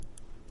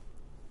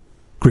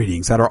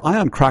Greetings. At our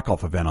ION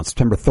Krakow event on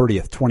September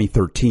 30th,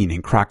 2013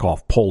 in Krakow,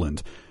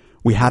 Poland,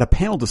 we had a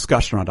panel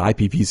discussion on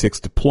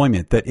IPv6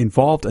 deployment that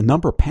involved a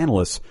number of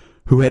panelists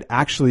who had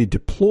actually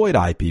deployed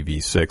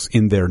IPv6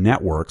 in their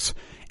networks,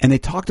 and they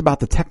talked about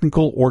the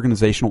technical,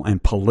 organizational,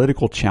 and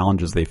political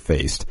challenges they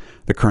faced,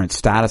 the current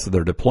status of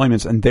their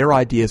deployments, and their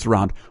ideas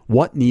around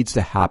what needs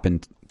to happen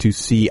to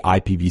see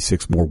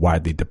IPv6 more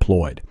widely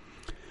deployed.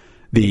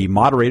 The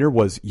moderator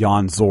was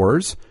Jan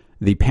Zors.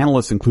 The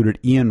panelists included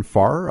Ian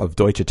Farr of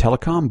Deutsche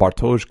Telekom,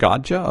 Bartosz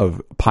Gadja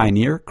of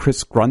Pioneer,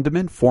 Chris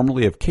Grundeman,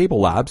 formerly of Cable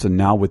Labs and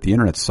now with the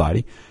Internet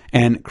Society,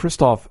 and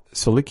Krzysztof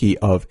Silicki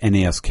of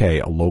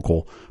NASK, a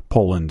local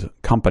Poland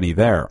company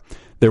there.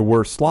 There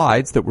were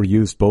slides that were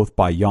used both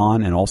by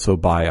Jan and also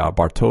by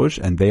Bartosz,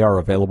 and they are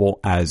available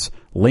as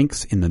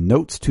links in the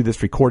notes to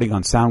this recording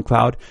on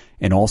SoundCloud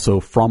and also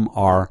from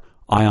our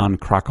ION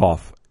Krakow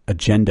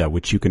agenda,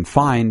 which you can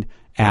find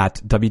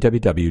at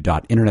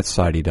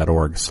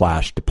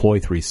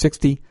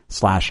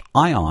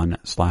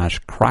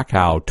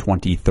www.internetsociety.org/deploy360/ion/Krakow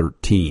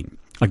 2013.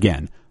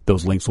 Again,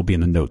 those links will be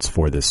in the notes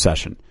for this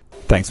session.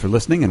 Thanks for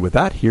listening, and with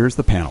that, here's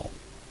the panel.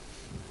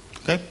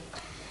 Okay,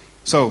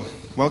 so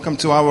welcome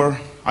to our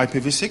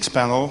IPv6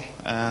 panel,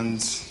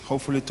 and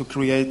hopefully to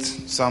create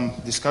some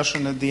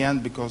discussion at the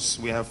end because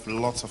we have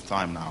lots of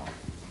time now.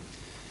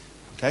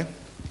 Okay,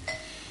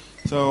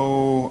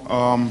 so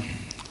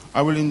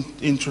I will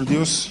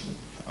introduce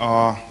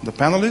the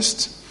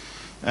panelists,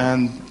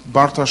 and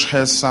Bartosz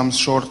has some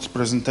short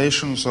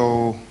presentation,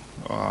 so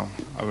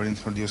I will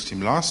introduce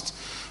him last.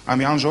 I'm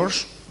Jan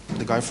Zors,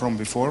 the guy from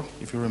before,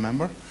 if you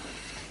remember.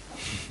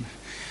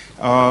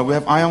 We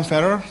have Ian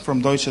Farr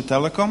from Deutsche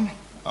Telekom.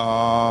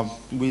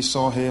 We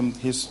saw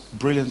his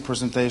brilliant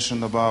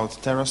presentation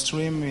about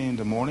TerraStream in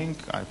the morning.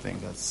 I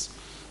think it's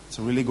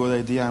a really good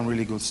idea and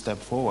really good step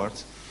forward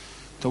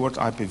toward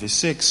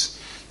IPv6.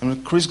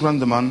 And Chris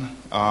Grundeman,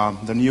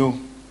 the new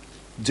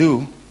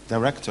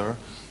director,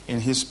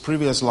 in his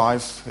previous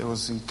life, he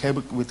was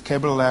with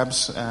Cable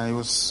Labs, and he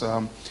was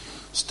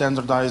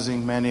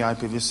standardizing many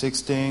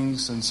IPv6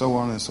 things and so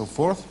on and so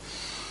forth.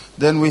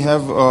 Then we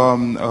have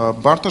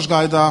Bartosz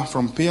Gadja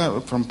from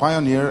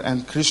Pioneer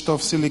and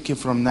Krzysztof Silicki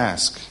from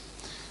NASK.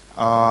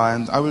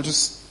 And I would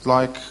just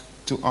like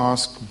to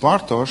ask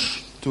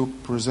Bartosz to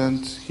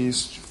present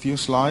his few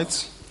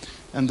slides,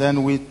 and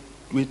then we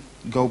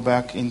go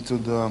back into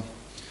the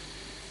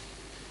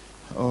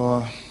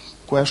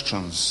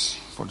questions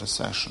for the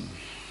session.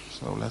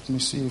 So let me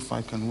see if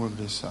I can work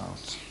this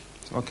out.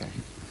 Okay.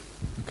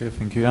 Okay,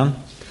 thank you, Jan.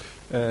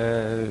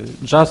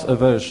 Just a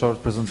very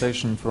short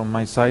presentation from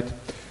my side.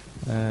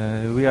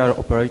 We are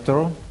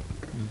operator.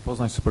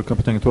 Poznań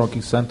Supercomputing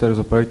Networking Center is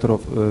operator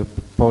of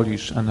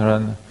Polish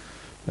NRN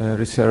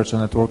research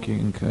and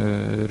networking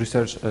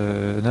research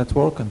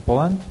network in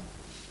Poland,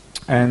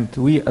 and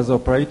we as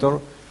operator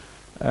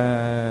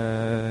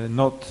are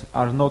not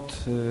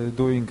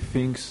doing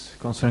things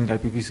concerning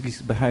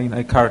IPv6 behind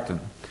a curtain.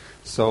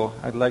 So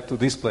I'd like to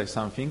display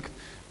something,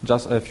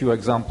 just a few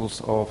examples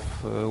of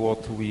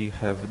what we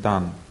have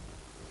done.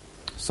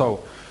 So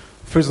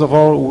first of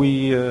all,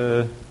 we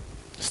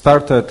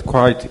started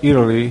quite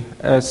early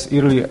as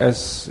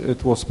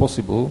it was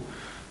possible,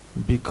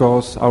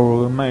 because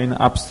our main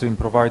upstream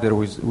provider,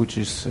 which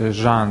is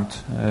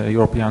JANT,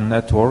 European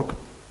Network,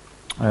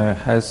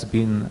 has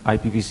been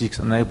IPv6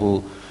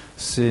 enabled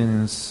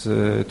since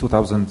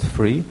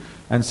 2003,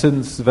 and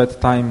since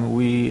that time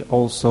we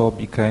also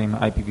became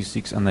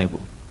IPv6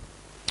 enabled.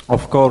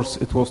 Of course,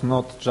 it was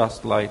not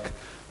just like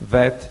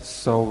that,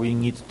 so we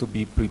need to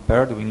be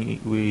prepared.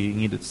 We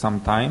needed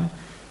some time,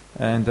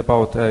 and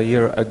about a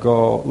year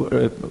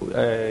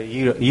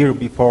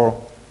before,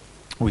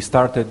 we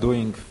started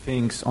doing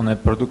things on a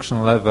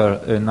production level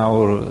in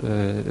our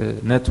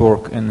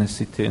network in the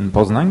city in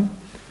Poznań.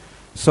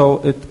 So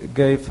it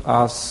gave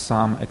us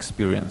some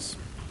experience.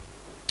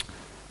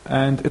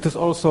 And it is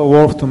also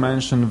worth to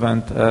mention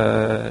that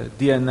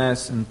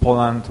DNS in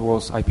Poland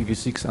was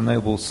IPv6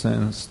 enabled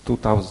since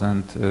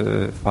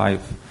 2005,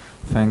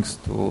 thanks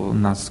to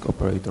NASK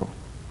operator.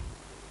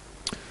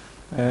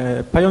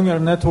 Pioneer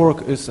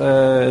Network is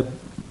a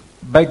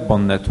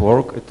backbone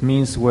network. It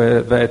means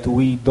that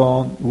we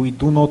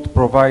do not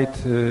provide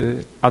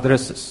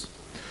addresses.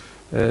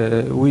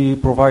 We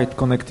provide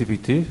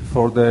connectivity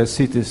for the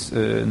cities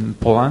in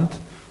Poland,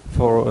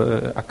 for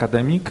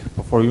academic,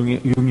 for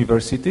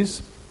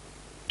universities.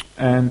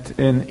 And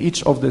in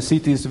each of the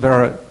cities there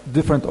are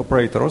different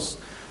operators,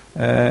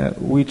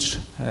 which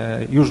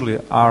usually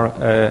are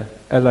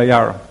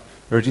LAR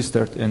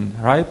registered in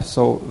RIPE,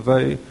 so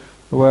they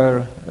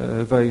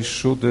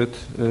should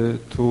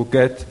to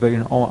get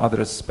their own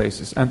address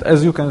spaces. And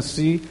as you can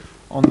see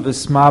on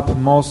this map,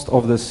 most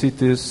of the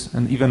cities,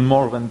 and even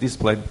more than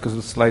displayed, because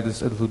the slide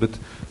is a little bit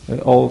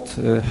old,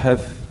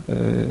 have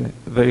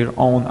their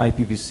own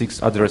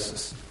IPv6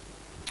 addresses.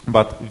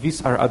 But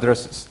these are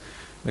addresses.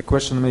 The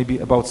question may be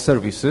about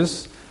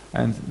services,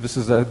 and this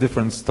is a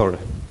different story.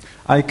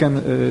 I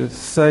can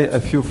say a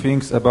few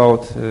things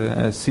about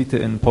a city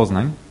in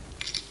Poznań.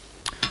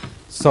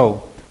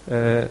 So,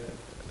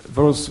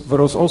 there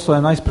was also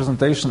a nice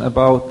presentation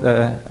about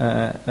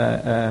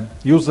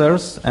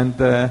users and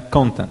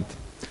content.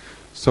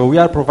 So we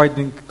are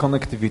providing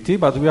connectivity,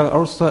 but we are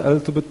also a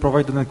little bit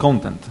providing the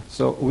content.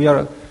 So we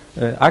are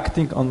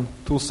acting on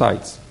two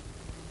sides.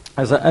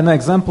 As an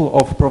example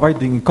of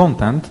providing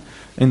content,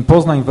 in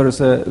Poznań there is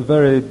a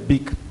very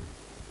big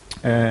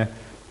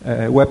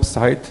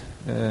website,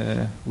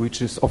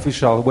 which is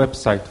official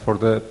website for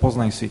the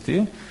Poznań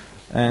city,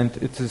 and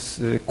it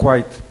is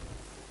quite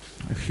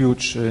a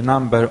huge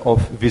number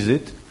of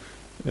visits,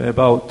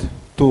 about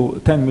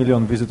 10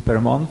 million visits per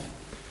month,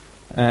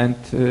 and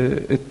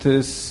it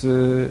is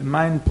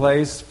main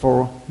place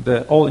for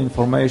all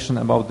information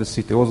about the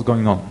city, what's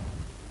going on.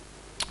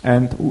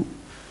 And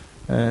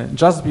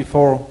just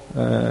before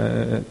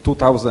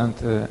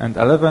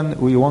 2011,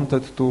 we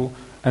wanted to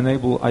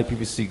enable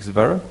IPv6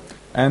 there,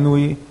 and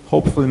we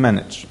hopefully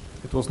managed.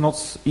 It was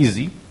not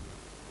easy,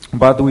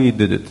 but we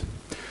did it.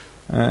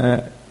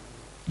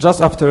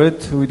 Just after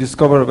it, we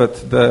discovered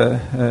that the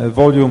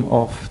volume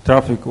of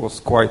traffic was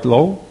quite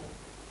low,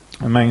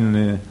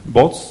 mainly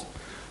bots,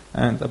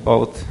 and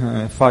about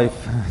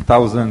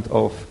 5,000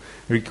 of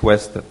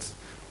requests that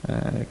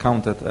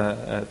counted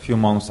a few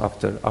months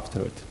after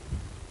it.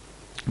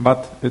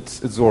 But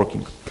it's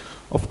working.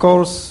 Of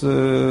course,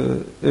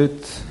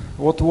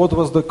 what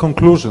was the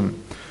conclusion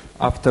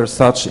after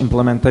such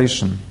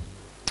implementation?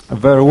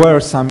 There were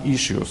some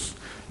issues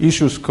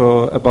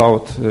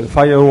about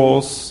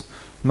firewalls.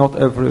 Not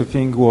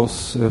everything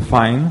was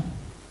fine,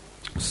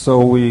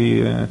 so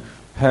we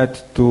had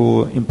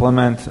to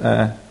implement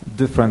a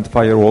different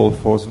firewall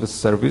for this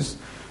service.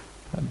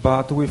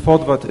 But we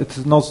thought that it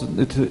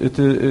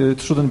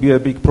shouldn't be a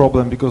big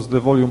problem because the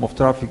volume of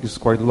traffic is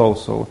quite low,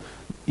 so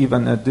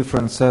even a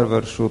different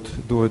server should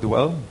do it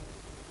well.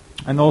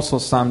 And also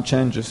some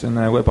changes in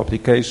web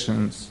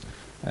applications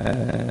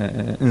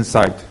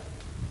inside.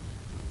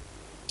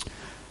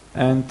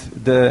 And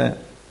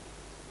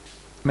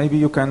maybe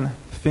you can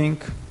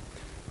think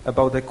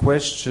about the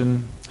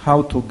question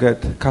how to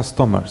get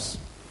customers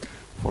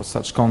for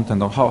such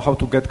content, or how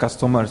to get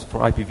customers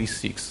for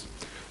IPv6.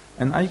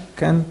 And I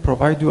can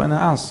provide you an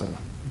answer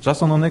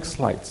just on the next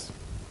slides.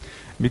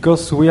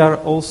 Because we are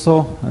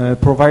also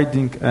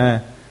providing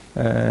a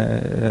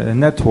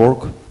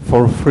network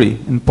for free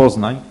in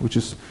Poznań, which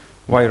is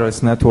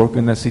wireless network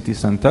in the city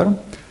center.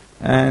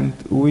 And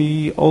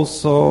we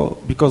also,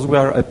 because we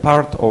are a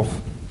part of,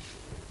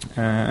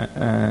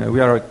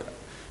 we are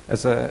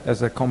as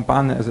a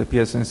company, as a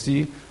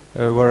PSNC,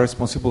 we're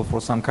responsible for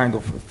some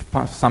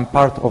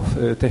part of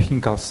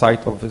technical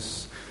side of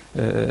this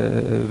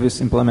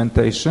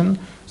implementation.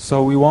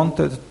 So we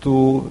wanted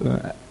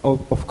to,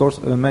 of course,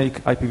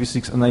 make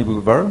IPv6 enable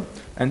there,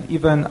 and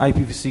even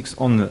IPv6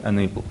 only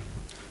enable,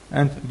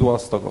 and dual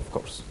stack, of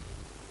course.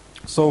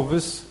 So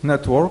this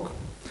network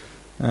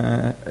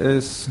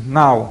is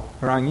now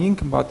running,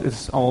 but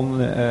it's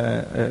only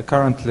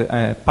currently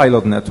a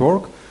pilot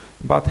network,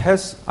 but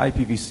has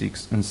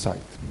IPv6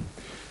 inside.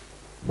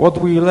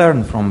 What we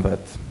learned from that?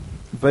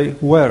 There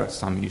were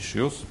some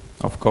issues,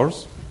 of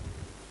course.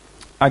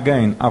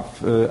 Again,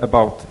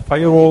 about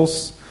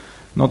firewalls,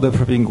 not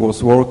everything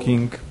was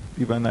working,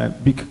 even a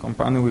big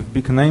company with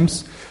big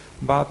names,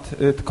 but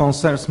it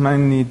concerns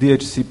mainly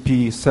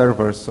DHCP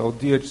servers. So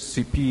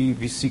DHCP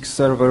v6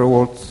 server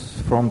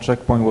from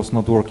Checkpoint was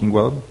not working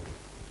well.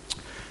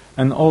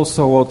 And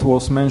also what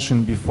was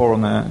mentioned before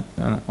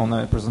on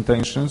the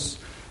presentations,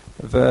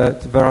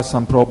 that there are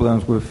some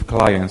problems with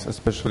clients,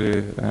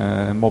 especially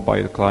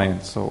mobile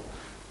clients. So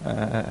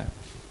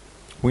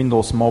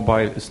Windows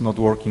Mobile is not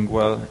working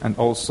well, and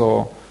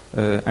also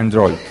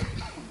Android.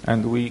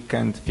 And we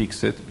can't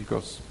fix it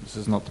because this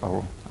is not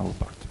our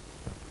part.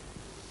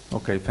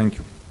 Okay, thank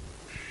you.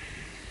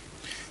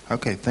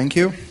 Okay, thank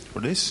you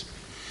for this.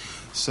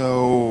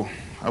 So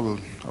I will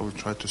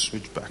try to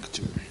switch back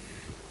to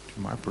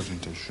my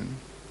presentation.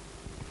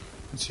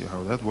 Let's see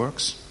how that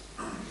works.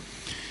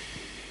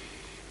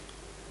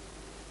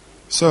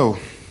 So,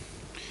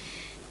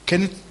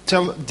 can you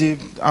tell the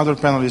other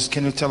panelists,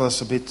 can you tell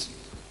us a bit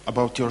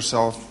about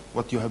yourself,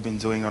 what you have been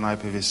doing on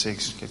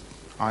IPv6? Okay.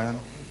 Ian?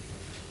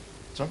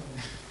 Sorry?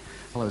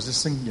 Hello, is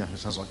this thing? Yeah, it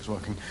sounds like it's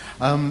working.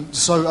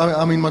 So,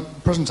 I mean, my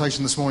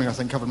presentation this morning, I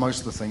think, covered most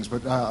of the things,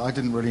 but I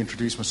didn't really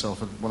introduce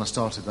myself when I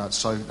started that.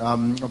 So,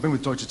 I've been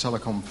with Deutsche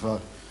Telekom for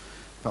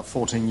about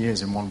 14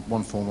 years in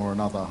one form or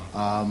another.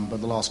 But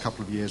the last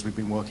couple of years, we've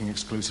been working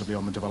exclusively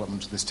on the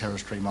development of this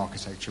TerraStream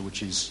architecture,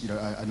 which is,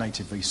 a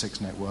native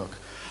v6 network.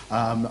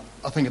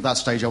 I think at that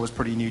stage I was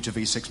pretty new to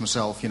v6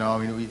 myself. I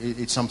mean,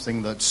 it's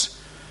something that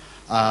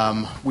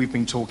we've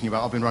been talking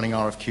about. I've been running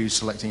RFQs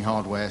selecting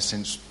hardware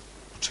since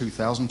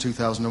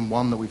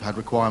 2001 that we've had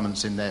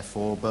requirements in there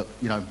for, but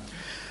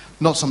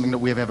not something that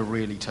we have ever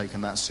really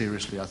taken that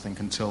seriously, I think,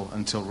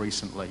 until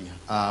recently.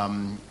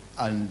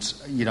 And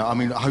I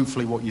mean,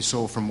 hopefully what you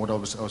saw from what I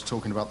was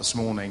talking about this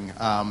morning,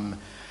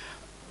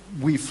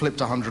 we flipped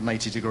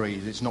 180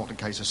 degrees. It's not a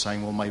case of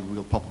saying, well, maybe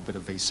we'll pop a bit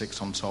of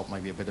v6 on top,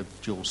 maybe a bit of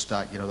dual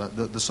stack,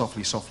 the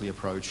softly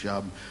approach.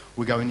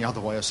 We're going the other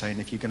way of saying,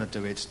 if you're going to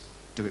do it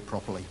do it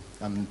properly.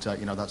 And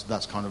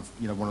that's kind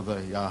of one of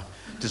the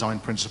design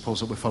principles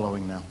that we're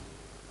following now.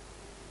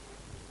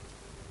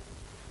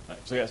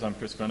 So yes, I'm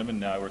Chris Grundeman.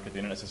 Now I work at the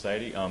Internet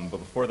Society. But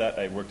before that,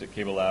 I worked at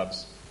Cable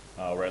Labs,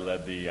 where I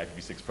led the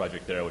IPv6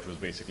 project there, which was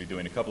basically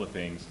doing a couple of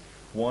things.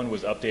 One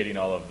was updating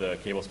all of the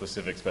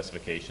cable-specific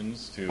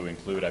specifications to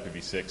include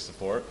IPv6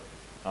 support.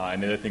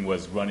 And the other thing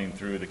was running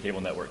through the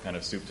cable network kind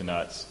of soup to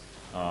nuts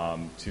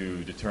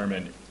to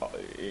determine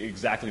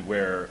exactly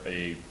where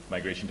a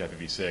migration to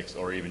IPv6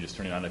 or even just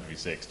turning on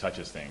IPv6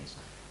 touches things.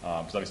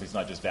 Because obviously it's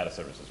not just data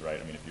services, right?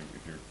 I mean, if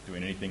you're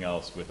doing anything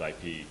else with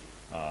IP,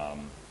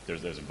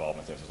 there's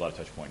involvement there. So there's a lot of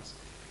touch points.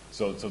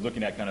 So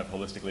looking at kind of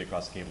holistically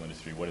across the cable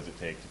industry, what does it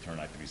take to turn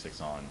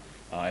IPv6 on,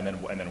 and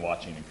then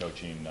watching and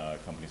coaching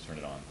companies turn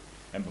it on.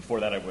 And before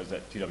that, I was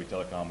at TW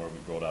Telecom, where we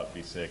rolled out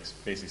V6,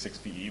 basically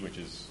 6PE, which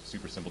is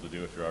super simple to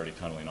do if you're already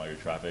tunneling all your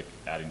traffic.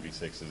 Adding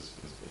V6 is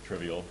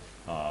trivial.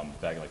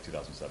 Back in like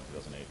 2007,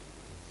 2008.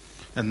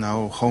 And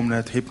now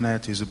HomeNet,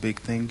 HipNet is a big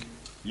thing.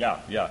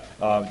 Yeah,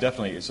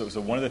 definitely. So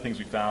one of the things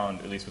we found,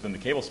 at least within the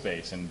cable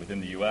space and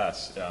within the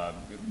U.S.,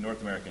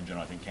 North America in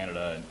general, I think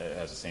Canada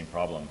has the same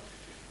problem,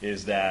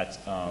 is that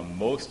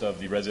most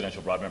of the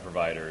residential broadband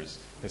providers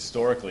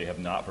historically have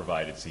not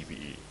provided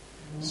CPE.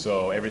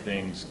 So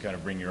everything's kind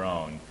of bring your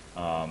own.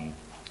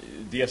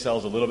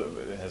 DSL's a little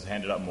bit has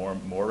handed out more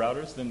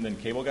routers than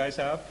cable guys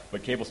have,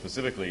 but cable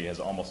specifically has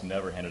almost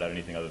never handed out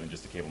anything other than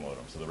just a cable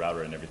modem. So the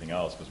router and everything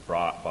else was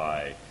brought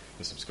by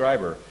the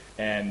subscriber,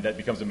 and that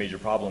becomes a major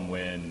problem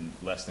when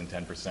less than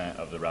 10%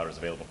 of the routers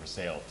available for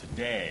sale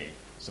today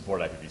support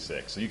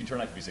IPv6. So you can turn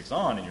IPv6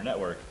 on in your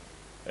network,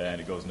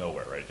 and it goes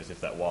nowhere, right? It just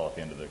hits that wall at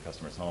the end of the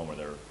customer's home or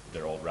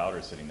their old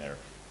router sitting there.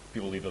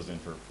 People leave those in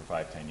for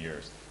 5-10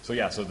 years. So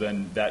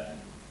then that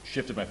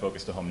shifted my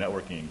focus to home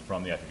networking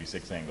from the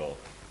IPv6 angle,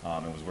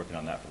 and was working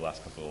on that for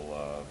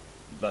the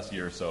last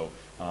year or so,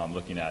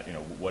 looking at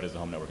what does the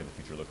home network in the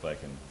future look like,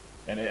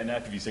 and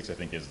IPv6 I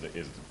think is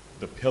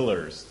the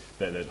pillars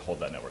that hold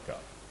that network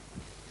up.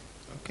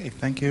 Okay,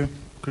 thank you,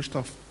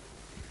 Krzysztof.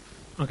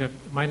 Okay,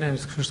 my name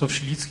is Krzysztof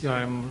Silicki.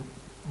 I'm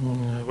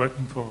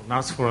working for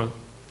NAS for a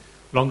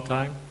long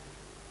time.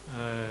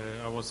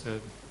 I was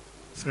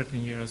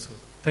 13 years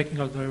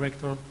technical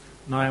director.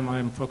 Now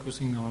I'm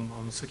focusing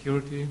on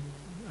security,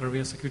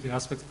 area security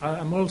aspects.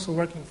 I'm also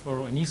working for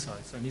ENISA.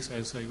 ENISA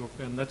is a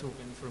European Network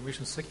and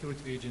Information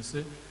Security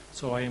Agency,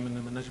 so I am in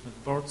the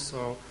management board.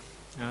 So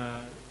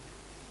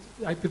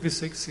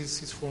IPv6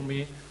 is for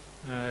me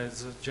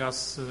is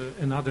just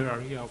another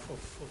area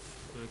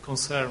of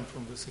concern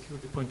from the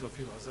security point of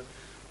view, as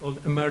all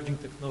emerging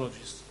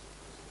technologies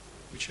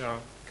which are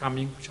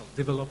coming, which are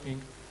developing,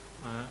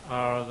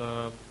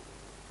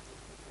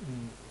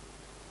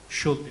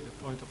 should be the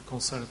point of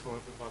concern for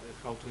everybody,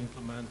 how to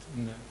implement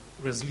in a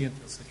resilient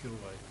and secure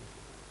way.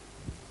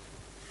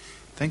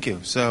 Thank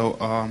you. So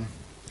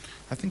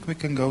I think we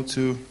can go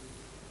to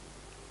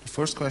the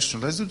first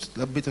question. Let's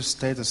do a bit of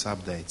status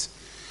updates.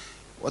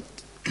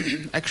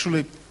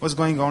 What's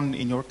going on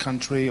in your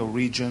country or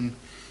region?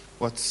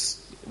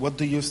 What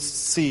do you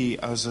see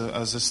as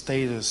a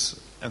status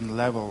and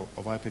level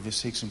of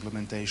IPv6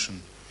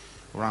 implementation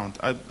around?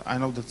 I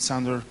know that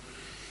Sander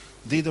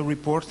did a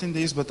report in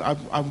this, but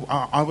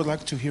I would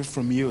like to hear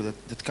from you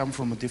that come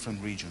from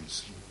different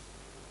regions.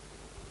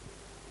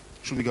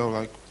 Should we go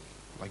like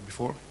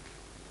before?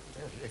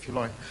 Yeah, if you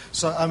like.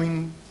 So, I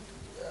mean,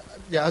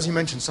 as you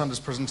mentioned, Sander's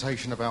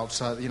presentation about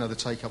the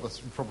take-up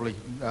probably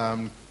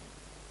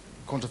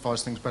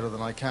quantifies things better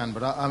than I can.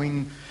 But I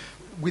mean,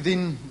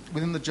 within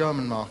the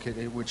German market,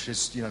 which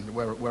is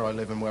where I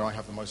live and where I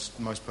have the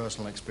most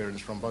personal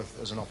experience from, both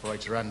as an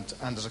operator and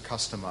as a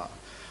customer.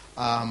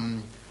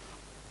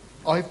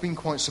 I've been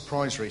quite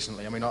surprised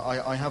recently. I mean,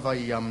 I have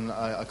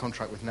a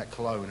contract with Net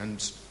Cologne,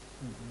 and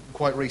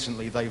quite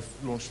recently they've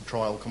launched a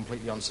trial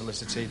completely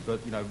unsolicited, but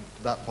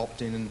that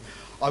popped in, and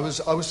I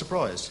was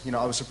surprised.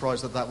 I was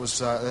surprised that was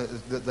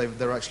that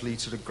they're actually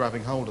sort of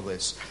grabbing hold of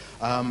this.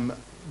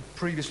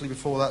 Previously,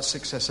 before that,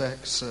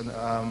 6SX and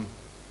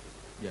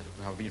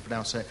however you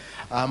pronounce it.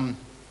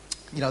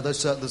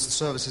 There's the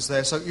services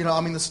there. So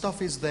I mean, the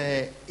stuff is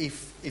there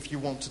if you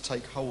want to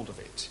take hold of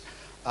it.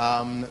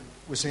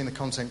 We're seeing the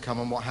content come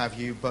and what have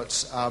you,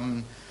 but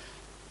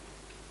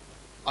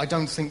I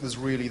don't think there's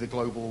really the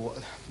global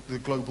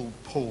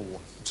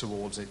pull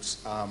towards it,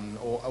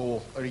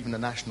 or even a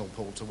national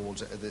pull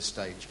towards it at this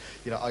stage.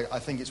 I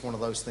think it's one of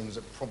those things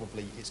that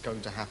probably it's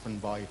going to happen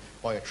by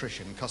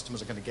attrition.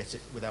 Customers are going to get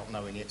it without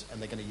knowing it,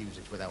 and they're going to use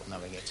it without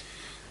knowing it,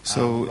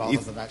 rather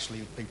than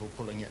actually people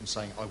pulling it and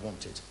saying, I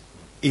want it.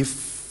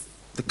 If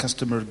the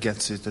customer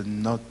gets it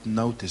and not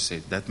notice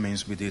it, that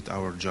means we did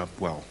our job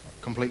well.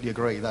 Completely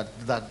agree. That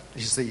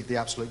is the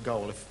absolute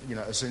goal. If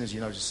as soon as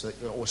you notice it,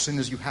 or as soon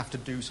as you have to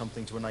do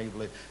something to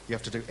enable it, you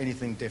have to do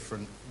anything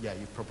different. Yeah,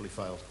 you've probably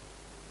failed.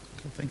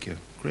 Okay, thank you,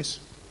 Chris.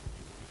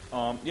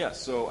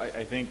 So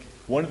I think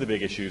one of the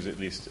big issues, at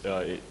least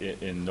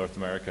in North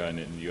America and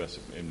in the U.S.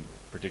 in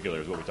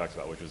particular, is what we talked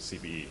about, which was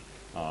CPE.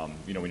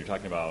 When you're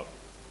talking about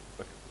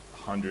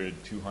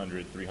 100,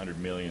 200, 300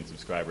 million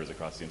subscribers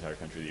across the entire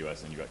country of the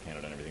U.S., and you've got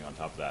Canada and everything on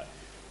top of that.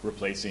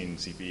 Replacing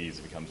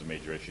CPEs becomes a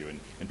major issue,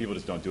 and people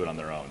just don't do it on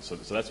their own. So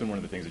that's been one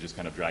of the things that's just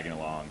kind of dragging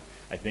along.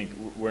 I think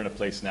we're in a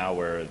place now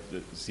where the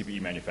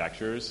CPE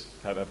manufacturers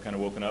have kind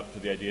of woken up to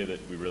the idea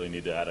that we really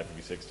need to add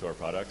IPv6 to our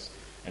products.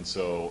 And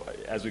so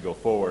as we go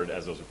forward,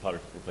 as those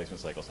product replacement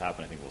cycles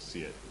happen, I think we'll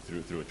see it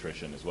through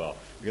attrition as well.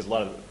 Because a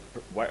lot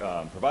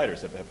of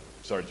providers have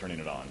started turning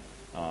it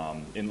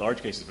on. In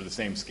large cases for the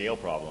same scale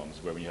problems,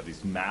 where when you have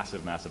these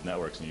massive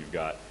networks and you've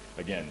got,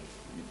 again,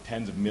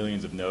 tens of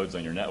millions of nodes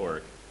on your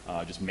network,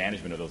 just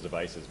management of those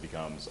devices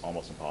becomes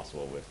almost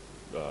impossible with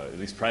at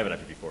least private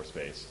IPv4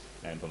 space,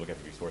 and public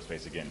IPv4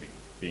 space, again,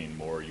 being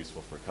more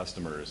useful for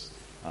customers,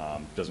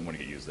 doesn't want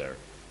to get used there.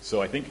 So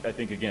I think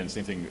again,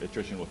 same thing,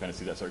 attrition, we'll kind of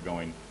see that start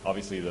going.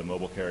 Obviously, the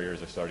mobile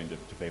carriers are starting to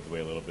pave the way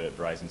a little bit.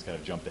 Verizon's kind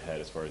of jumped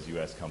ahead as far as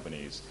U.S.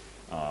 companies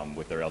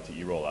with their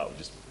LTE rollout.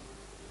 Just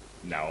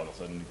now, all of a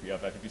sudden, you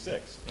have IPv6.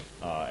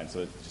 And so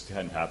it just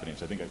hadn't happening.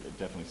 So I think I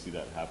definitely see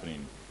that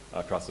happening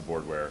across the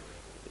board where,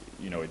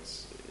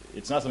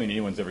 it's not something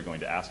anyone's ever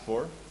going to ask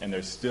for, and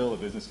there's still a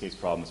business case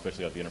problem,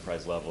 especially at the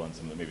enterprise level and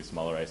some of the maybe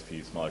smaller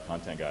ISPs, smaller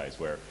content guys,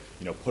 where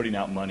putting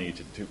out money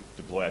to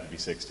deploy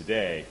IPv6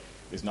 today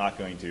is not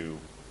going to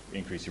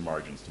increase your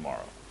margins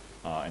tomorrow.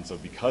 And so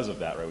because of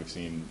that, right, we've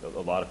seen a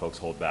lot of folks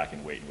hold back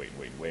and wait,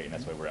 and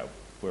that's why we're at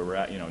where we're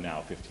at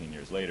now 15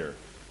 years later.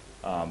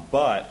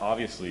 But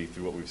obviously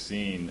through what we've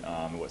seen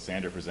and what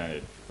Sander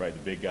presented, right, the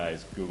big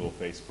guys, Google,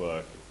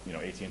 Facebook,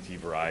 AT&T,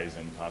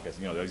 Verizon, Comcast,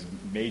 those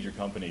major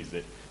companies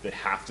that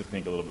have to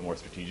think a little bit more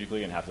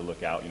strategically and have to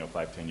look out,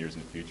 5-10 years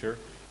in the future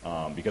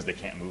because they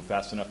can't move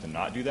fast enough to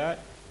not do that.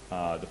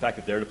 The fact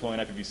that they're deploying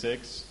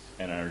IPv6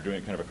 and are doing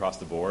it kind of across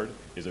the board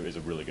is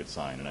a really good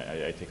sign, and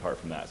I take heart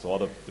from that. So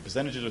although the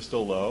percentages are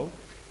still low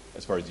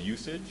as far as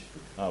usage,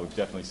 we've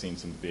definitely seen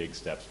some big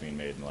steps being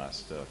made in the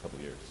last couple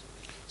of years.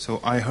 So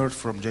I heard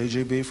from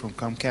JJB from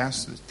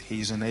Comcast that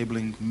he's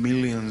enabling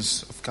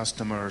millions of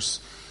customers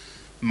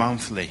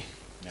monthly.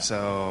 Yeah.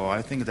 So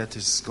I think that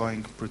is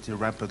going pretty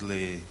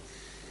rapidly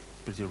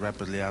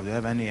out. Do you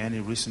have any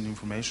recent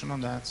information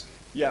on that?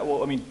 Yeah,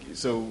 well,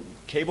 so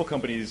cable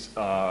companies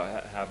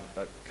have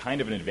a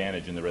kind of an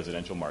advantage in the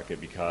residential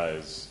market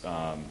because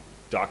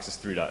DOCSIS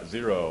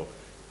 3.0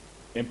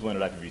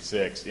 implemented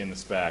IPv6 in the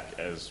spec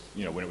as,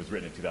 when it was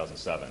written in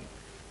 2007.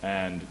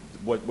 And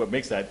what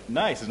makes that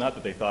nice is not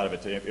that they thought of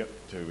it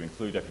to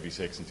include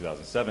IPv6 in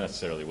 2007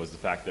 necessarily, was the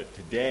fact that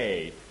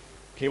today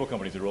cable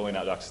companies are rolling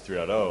out DOCSIS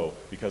 3.0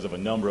 because of a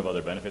number of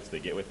other benefits they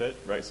get with it,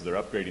 right? So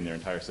they're upgrading their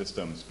entire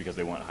systems because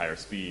they want higher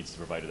speeds to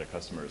provide to their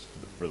customers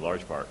for the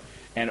large part.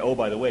 And oh,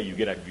 by the way, you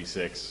get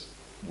IPv6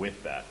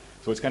 with that.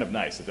 So it's kind of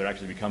nice that there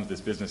actually becomes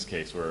this business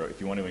case where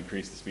if you want to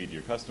increase the speed to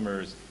your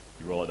customers,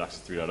 you roll out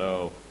DOCSIS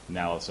 3.0,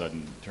 now all of a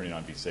sudden turning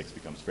on V6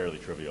 becomes fairly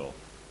trivial.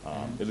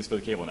 At least for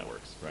the cable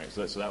networks, right?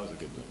 So that was a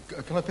good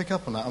thing. Can I pick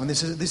up on that?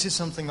 This is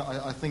something that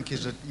I think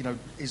is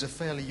a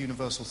fairly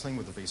universal thing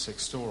with the V6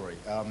 story.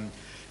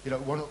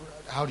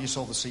 How do you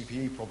solve the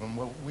CPE problem?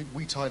 Well,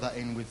 we tie that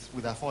in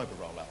with our fibre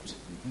rollout.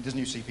 There's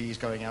new CPEs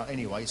going out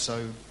anyway,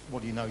 so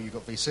what do you know? You've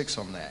got V6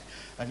 on there,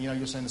 and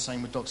you're saying the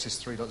same with DOCSIS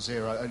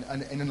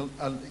 3.0.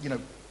 And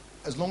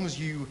as long as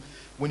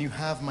when you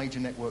have major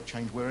network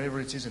change, wherever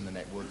it is in the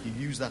network, you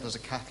use that as a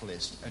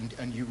catalyst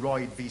and you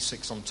ride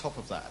V6 on top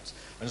of that.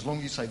 And as long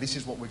as you say, this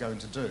is what we're going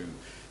to do,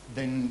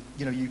 then,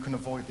 you can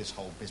avoid this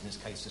whole business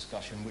case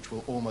discussion, which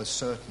will almost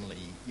certainly,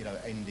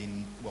 end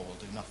in, well, we'll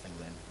do nothing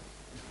then.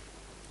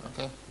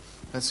 Okay.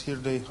 Let's hear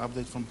the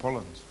update from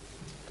Poland.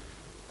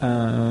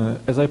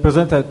 As I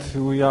presented,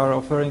 we are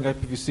offering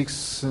IPv6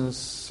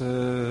 since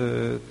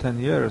 10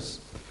 years.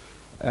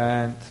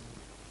 And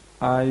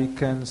I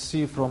can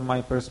see from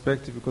my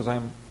perspective, because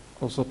I'm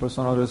also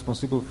personally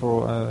responsible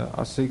for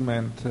a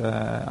segment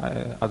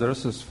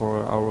addresses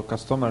for our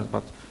customers,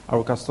 but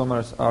our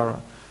customers are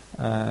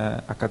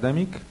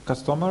academic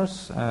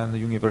customers and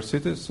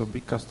universities, so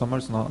big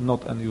customers,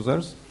 not end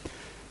users.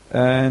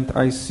 And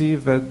I see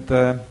that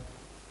the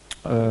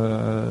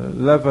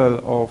level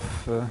of,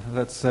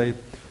 let's say,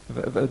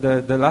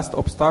 the last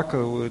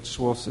obstacle which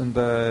was in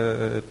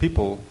the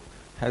people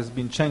has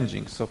been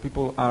changing. So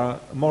people are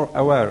more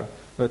aware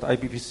that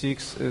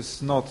IPv6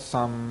 is not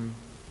some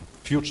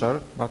future,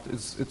 but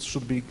it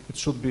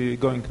should be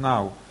going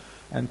now.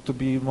 And to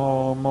be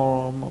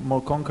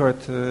more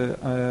concrete,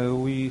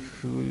 we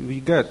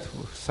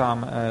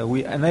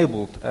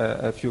enabled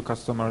a few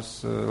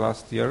customers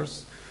last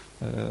years,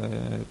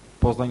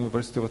 Poznań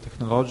University of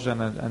Technology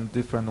and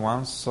different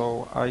ones.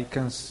 So I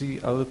can see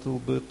a little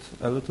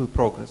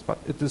progress, but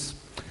it is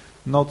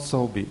not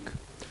so big.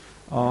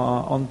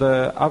 On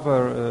the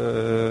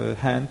other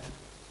hand,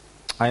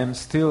 I am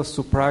still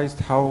surprised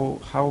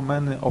how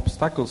many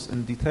obstacles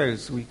and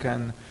details we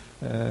can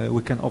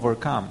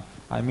overcome.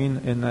 I mean,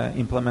 in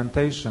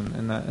implementation,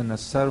 in the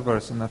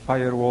servers, in the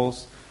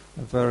firewalls,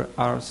 there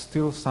are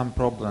still some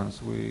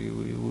problems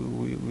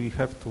we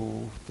have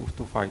to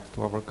fight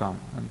to overcome,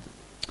 and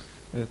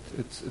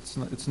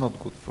it's not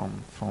good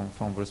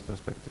from this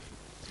perspective.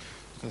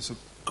 Okay, so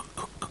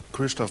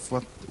Krzysztof,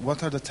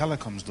 what are the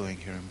telecoms doing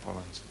here in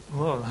Poland?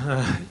 Well,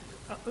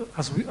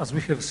 as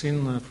we have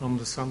seen from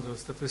the Sandra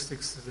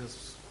statistics,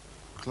 there's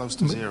Close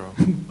to zero.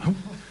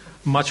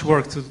 much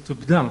work to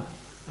be done.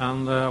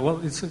 And well,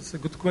 it's a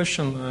good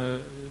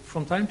question.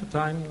 From time to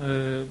time,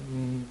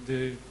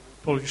 the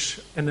Polish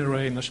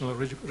NRA, National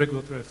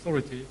Regulatory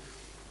Authority,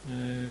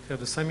 have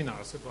the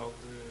seminars about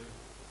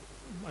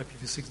the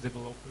IPv6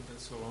 development and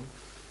so on.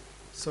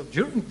 So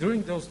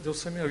during those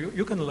seminars,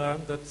 you can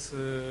learn that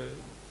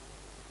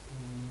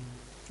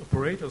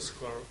operators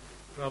who are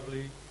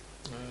probably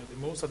the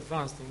most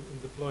advanced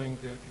in deploying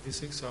the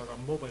IPv6 are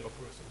mobile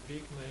operators,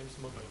 big names,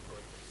 mobile operators.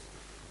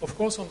 Of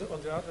course, on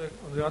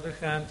the other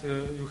hand,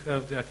 you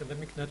have the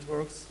academic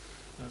networks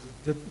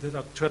that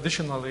are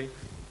traditionally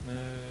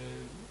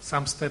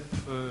some step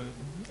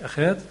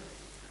ahead.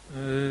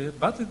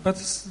 But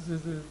it's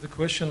the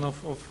question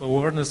of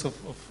awareness of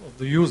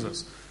the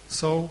users.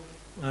 So,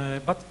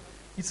 but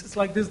it's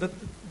like this that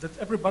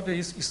everybody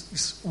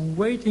is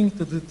waiting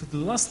to the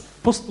last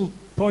possible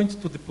point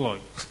to deploy,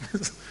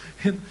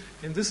 and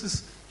this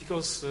is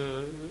because,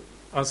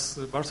 as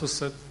Bartosz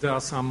said, there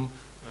are some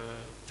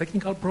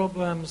technical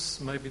problems.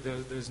 Maybe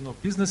there's no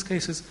business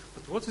cases.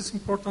 But what is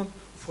important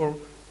for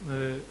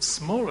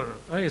smaller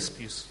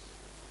ISPs?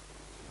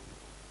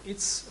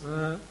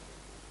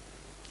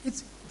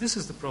 This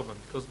is the problem,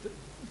 because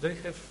they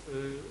have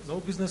no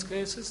business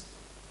cases,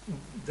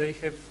 they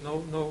have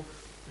no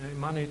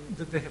money,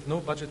 they have no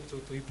budget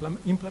to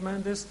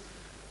implement this.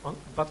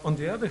 But on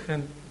the other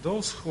hand,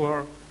 those who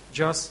are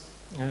just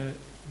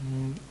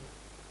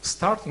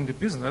starting the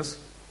business,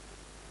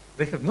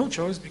 they have no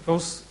choice,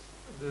 because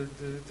the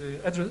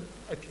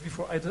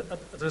IPv4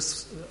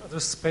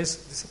 address space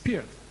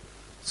disappeared.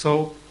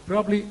 So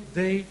probably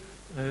they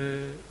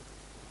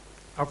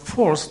are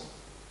forced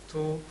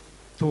to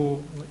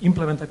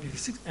implement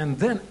IPv6 and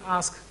then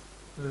ask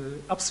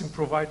upstream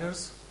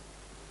providers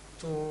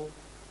to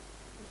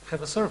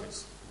have a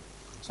service.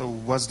 So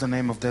what's the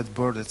name of that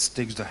bird that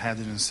sticks the head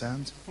in the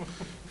sand?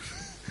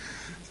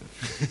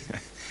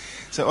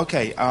 So,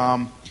 okay,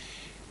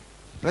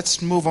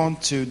 let's move on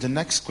to the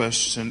next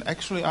question.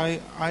 Actually,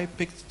 I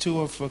picked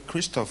two of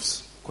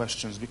Krzysztof's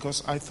questions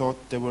because I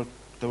thought they were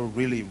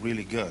really,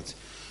 really good.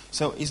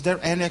 So is there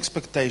any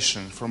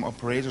expectation from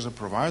operators or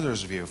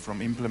providers' view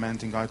from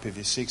implementing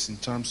IPv6 in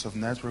terms of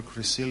network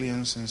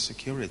resilience and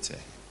security?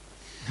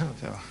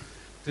 So.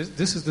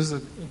 This is a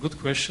good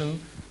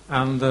question,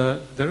 and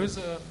there is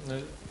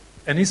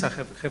ENISA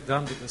have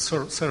done the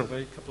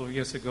survey a couple of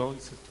years ago,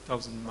 it's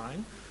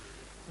 2009,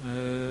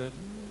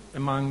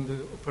 among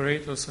the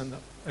operators and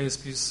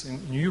ISPs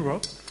in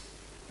Europe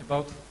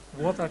about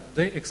what are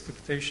their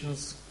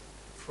expectations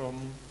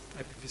from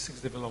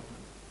IPv6 development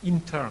in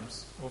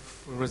terms of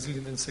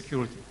resilience and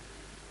security.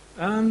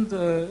 And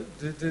the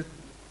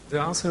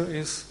answer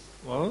is,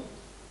 well,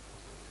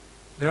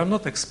 they are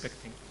not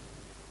expecting.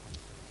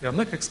 They are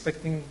not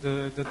expecting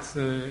that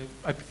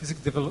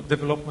IPv6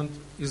 development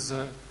is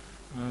a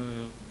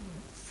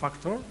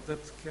factor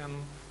that can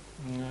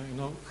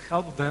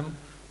help them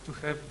to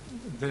have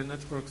their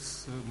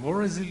networks more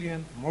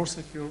resilient, more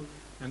secure,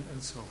 and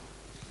so on.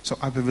 So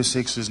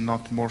IPv6 is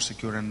not more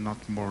secure and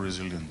not more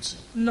resilient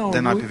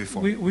than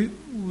IPv4?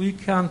 We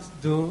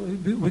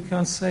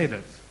can't say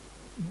that.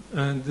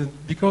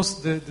 And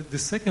because the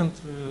second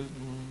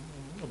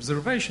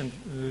observation,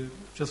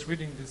 just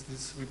reading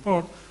this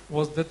report,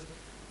 was that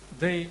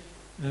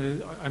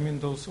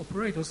those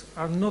operators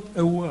are not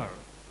aware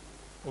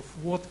of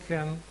what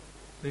can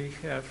they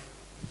have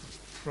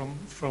from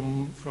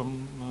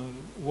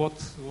what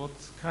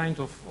kind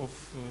of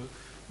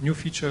new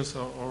features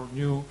or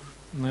new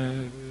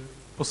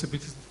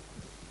possibilities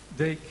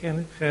they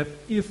can have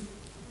if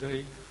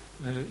they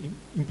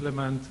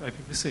implement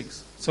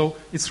IPv6. So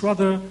it's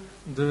rather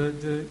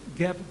the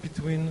gap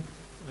between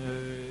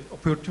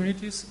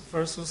opportunities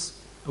versus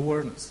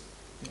awareness.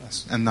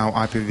 Yes, and now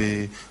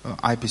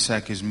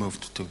IPsec is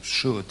moved to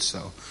should,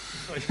 so.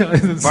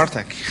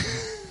 Bartek,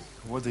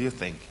 what do you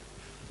think?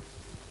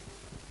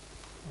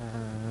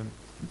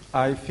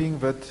 I think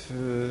that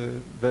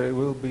there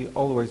will be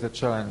always a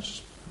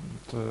challenge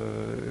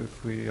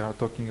if we are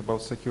talking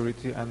about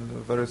security,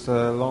 and there is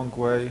a long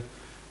way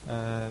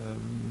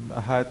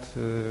ahead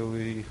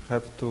we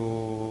have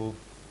to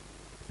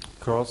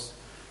cross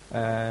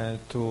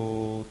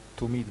to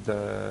meet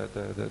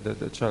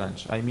the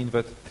challenge. I mean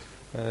that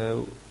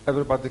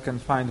everybody can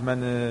find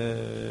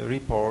many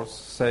reports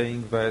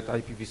saying that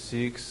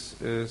IPv6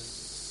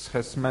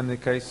 has many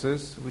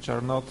cases which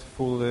are not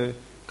fully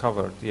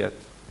covered yet.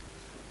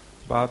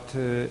 But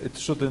it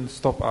shouldn't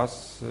stop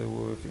us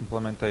with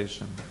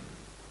implementation.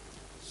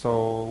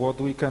 So what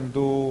we can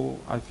do,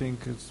 I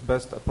think its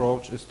best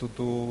approach is to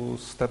do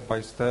step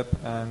by step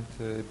and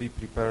be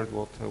prepared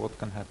what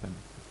can happen.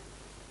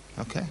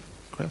 Okay,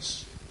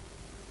 Chris?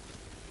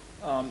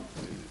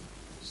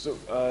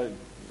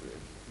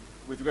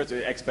 With regard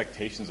to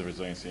expectations of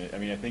resiliency, I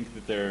mean, I think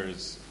that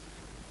there's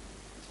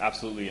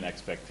absolutely an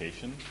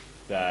expectation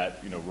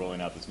that, rolling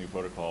out this new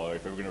protocol, or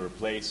if we're going to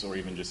replace or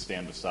even just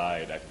stand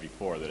beside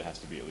IPv4, that it has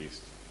to be at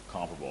least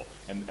comparable.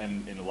 And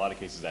in a lot of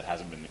cases that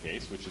hasn't been the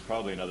case, which is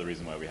probably another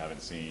reason why we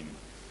haven't seen,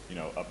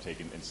 uptake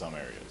in some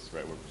areas,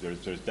 right? Where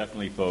there's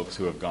definitely folks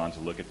who have gone to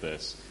look at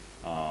this,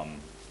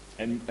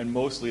 and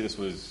mostly this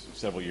was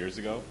several years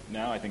ago.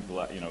 Now I think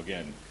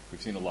again,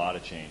 we've seen a lot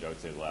of change. I would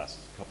say the last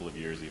couple of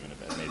years even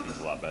have made things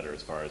a lot better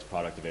as far as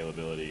product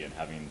availability and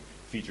having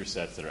feature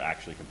sets that are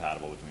actually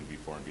compatible between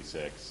v4 and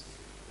v6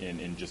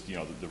 in just the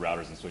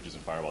routers and switches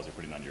and firewalls you're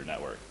putting onto your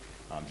network.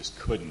 Just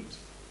couldn't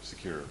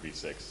secure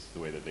v6 the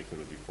way that they could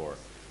with v4.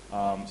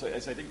 So I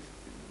think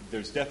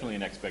there's definitely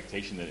an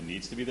expectation that it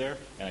needs to be there,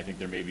 and I think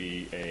there may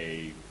be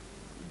a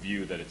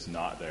view that it's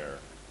not there,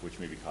 which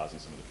may be causing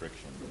some of the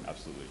friction.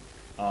 Absolutely.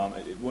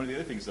 One of the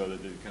other things, though,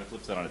 that kind of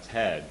flips that on its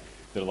head,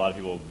 that a lot of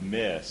people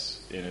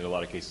miss in a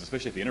lot of cases,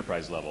 especially at the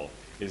enterprise level,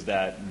 is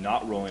that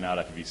not rolling out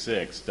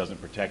IPv6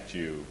 doesn't protect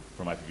you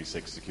from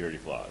IPv6 security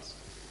flaws,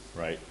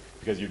 right?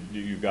 Because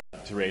you've got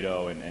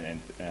Teredo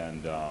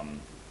and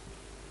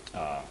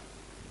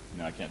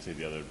I can't say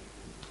the other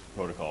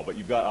protocol, but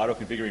you've got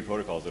auto-configuring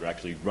protocols that are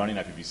actually running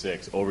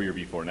IPv6 over your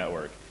v4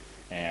 network.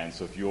 And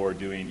so if you're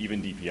doing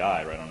even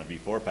DPI, right, on a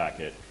v4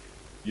 packet,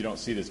 you don't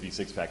see this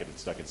v6 packet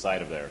that's stuck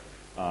inside of there.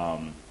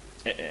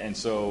 And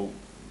so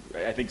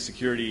I think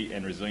security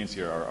and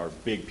resiliency are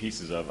big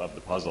pieces of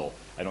the puzzle.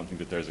 I don't think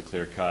that there's a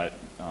clear-cut,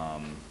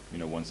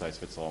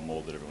 one-size-fits-all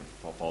mold that everyone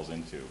falls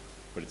into.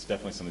 But it's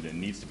definitely something that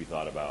needs to be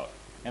thought about.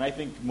 And I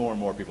think more and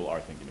more people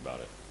are thinking about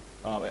it.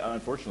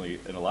 Unfortunately,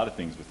 in a lot of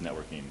things with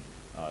networking,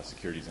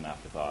 security is an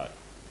afterthought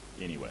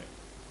anyway.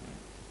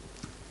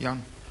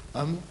 Jan?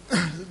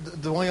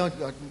 The way I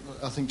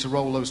think to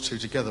roll those two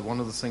together, one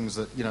of the things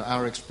that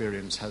our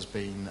experience has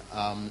been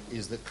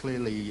is that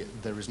clearly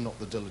there is not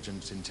the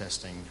diligence in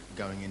testing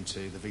going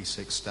into the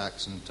v6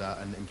 stacks and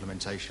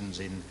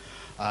implementations in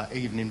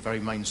even in very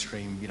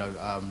mainstream,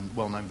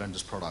 well-known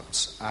vendors'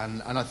 products,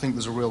 and I think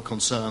there's a real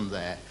concern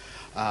there.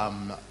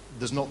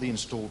 There's not the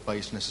installed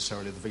base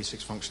necessarily of the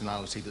v6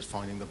 functionality that's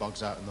finding the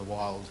bugs out in the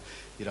wild,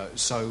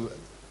 so.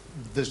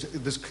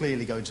 There's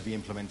clearly going to be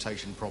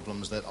implementation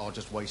problems that are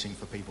just waiting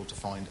for people to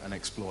find and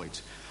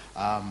exploit.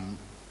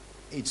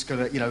 It's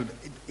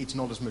it's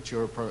not as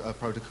mature a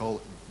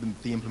protocol.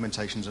 The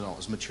implementations are not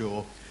as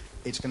mature.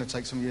 It's going to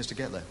take some years to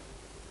get there.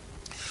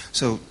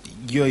 So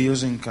you are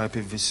using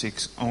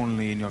IPv6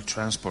 only in your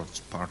transport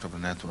part of the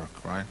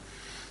network, right?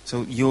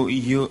 So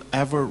you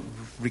ever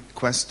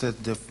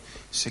requested the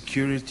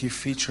security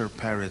feature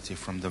parity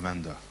from the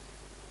vendor?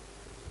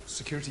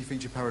 Security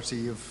feature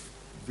parity of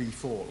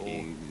v4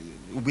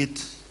 or with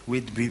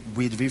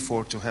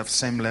v4 to have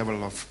same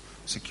level of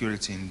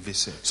security in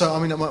v6. So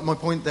I mean, my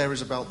point there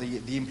is about the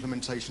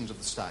implementations of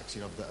the stacks,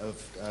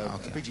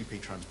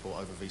 BGP transport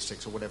over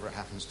v6 or whatever it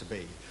happens to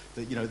be.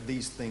 That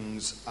these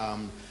things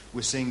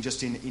we're seeing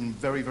just in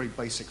very very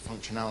basic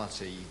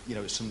functionality.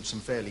 Some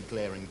fairly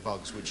glaring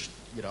bugs, which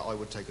I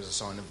would take as a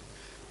sign of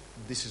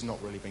this is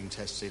not really being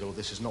tested or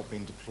this has not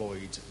been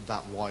deployed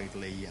that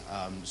widely.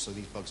 So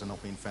these bugs are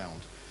not being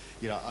found.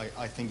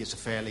 I think it's a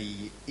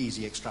fairly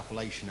easy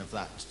extrapolation of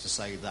that to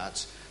say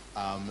that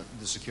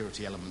the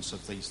security elements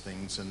of these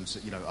things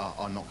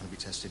are not going to be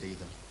tested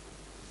either.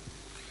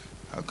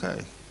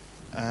 Okay,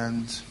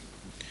 and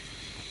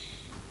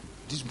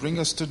this brings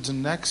us to the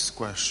next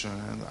question,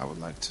 and I would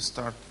like to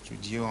start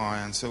with you,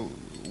 Ian. So,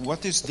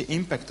 what is the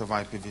impact of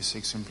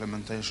IPv6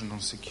 implementation on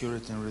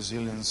security and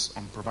resilience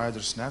on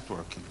providers'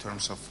 network in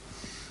terms of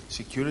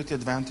security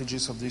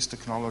advantages of this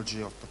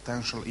technology, of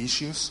potential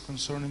issues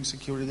concerning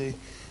security?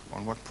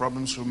 On what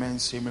problems remain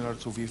similar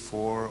to v4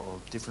 or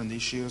different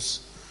issues?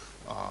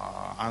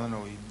 I don't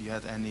know if you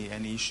had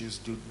any issues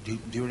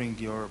during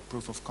your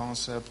proof of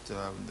concept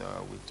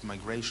with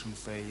migration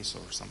phase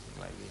or something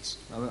like this.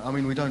 I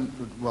mean, we don't.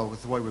 Well,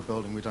 with the way we're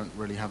building, we don't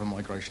really have a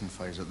migration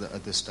phase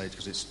at this stage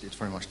because it's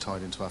very much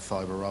tied into our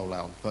fiber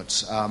rollout. But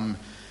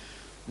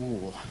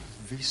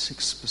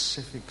v6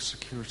 specific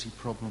security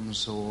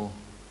problems or.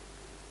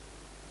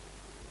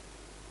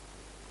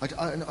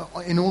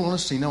 In all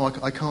honesty, no,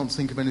 I can't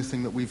think of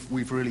anything that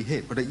we've really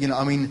hit. But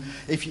I mean,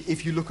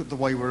 if you look at the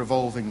way we're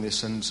evolving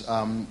this, and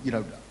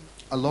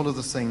a lot of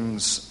the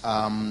things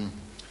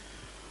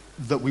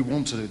that we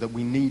want to do, that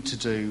we need to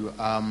do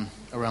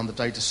around the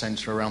data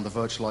center, around the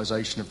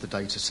virtualization of the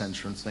data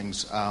center and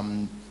things,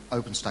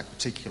 OpenStack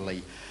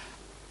particularly,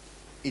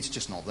 it's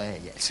just not there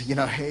yet.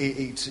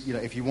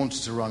 If you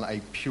wanted to run a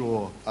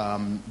pure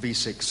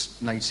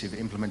v6 native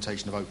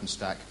implementation of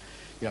OpenStack.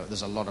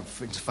 There's a lot of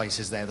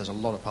interfaces there. There's a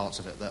lot of parts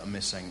of it that are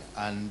missing.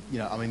 And,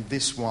 I mean,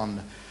 this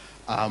one,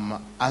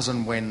 as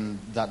and when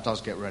that does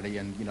get ready,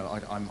 and,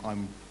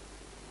 I'm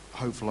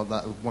hopeful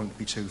that won't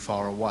be too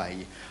far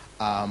away,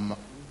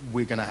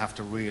 we're going to have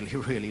to really,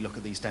 really look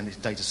at these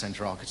data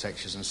center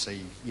architectures and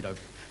see,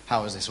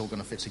 how is this all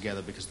going to fit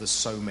together, because there's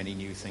so many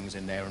new things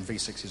in there, and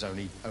v6 is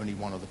only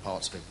one of the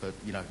parts of it. But,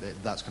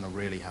 that's going to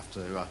really have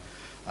to,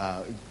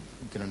 going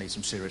to need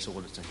some serious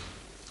auditing.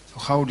 So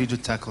how did you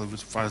tackle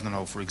with,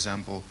 for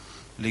example,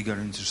 legal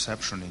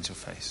interception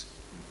interface?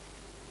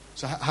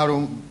 So how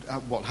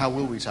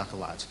will we tackle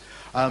that?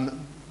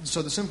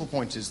 So the simple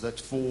point is that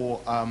for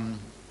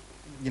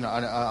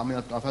I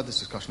mean, I've had this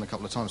discussion a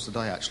couple of times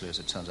today, actually, as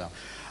it turns out.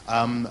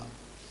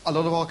 A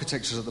lot of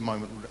architectures at the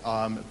moment,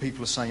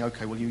 people are saying,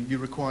 okay, well, you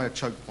require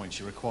choke points,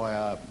 you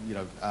require,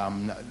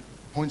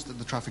 points that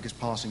the traffic is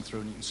passing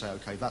through, and you can say,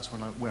 okay, that's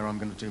where I'm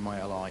going to do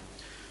my LI,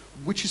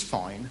 which is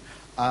fine,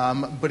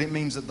 but it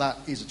means that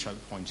is a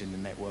choke point in the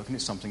network, and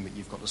it's something that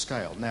you've got to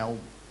scale. Now,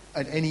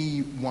 at any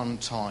one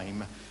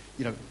time,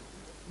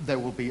 there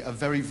will be a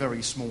very,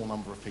 very small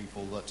number of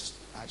people that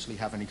actually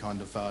have any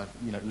kind of,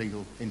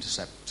 legal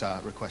intercept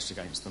request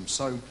against them.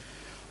 So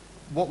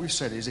what we've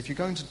said is, if you're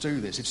going to do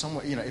this,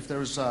 if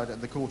there is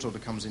the court order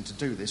comes in to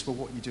do this, well,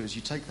 what you do is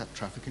you take that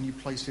traffic and you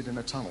place it in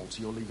a tunnel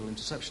to your legal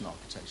interception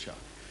architecture.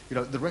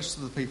 The rest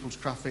of the people's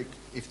traffic,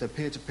 if they're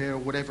peer-to-peer or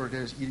whatever it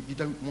is, you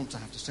don't want to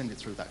have to send it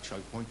through that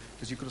choke point,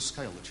 because you've got to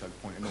scale the choke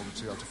point in order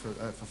to be able to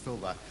fulfill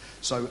that.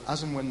 So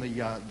as and when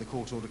the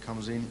court order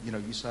comes in,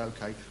 you say,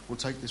 okay, we'll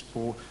take this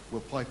port,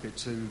 we'll pipe it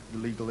to the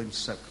legal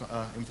intercept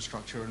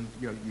infrastructure, and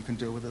you can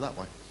deal with it that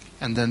way.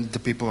 And then the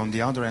people on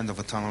the other end of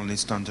a tunnel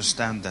needs to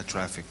understand that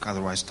traffic,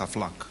 otherwise tough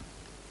luck.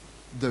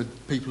 The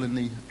people in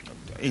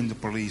the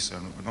police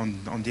on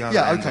the other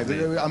end. Yeah,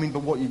 okay.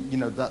 But what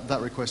that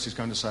request is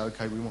going to say,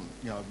 okay, we want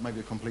maybe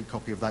a complete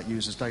copy of that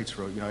user's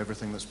data, or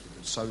everything that's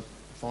so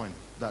fine.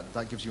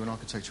 That gives you an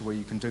architecture where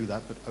you can do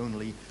that, but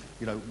only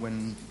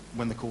when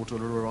the court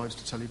order arrives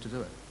to tell you to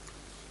do it.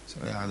 So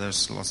yeah,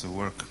 there's lots of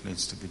work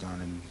needs to be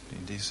done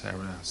in this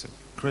area. So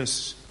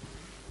Chris,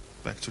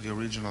 back to the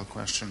original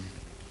question.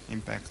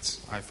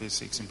 Impacts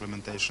IPv6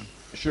 implementation.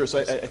 Sure. So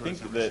I think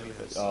that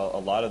a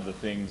lot of the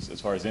things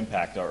as far as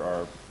impact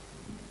are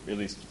at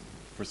least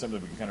for some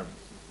of we can kind of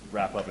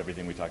wrap up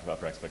everything we talked about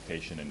for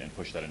expectation and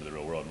push that into the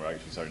real world. And we're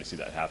actually starting to see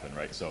that happen,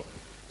 right? So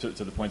to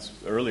the points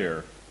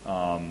earlier,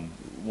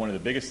 one of the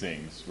biggest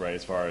things, right,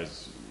 as far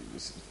as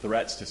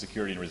threats to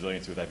security and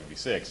resilience with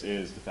IPv6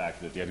 is the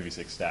fact that the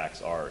IPv6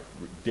 stacks are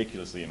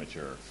ridiculously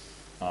immature,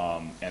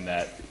 and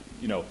that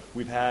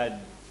we've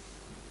had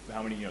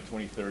how many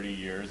 20, 30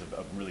 years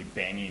of really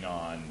banging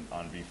on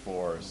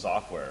v4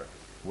 software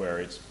where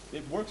it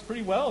works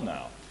pretty well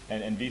now,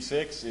 and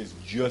v6 is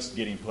just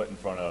getting put in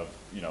front of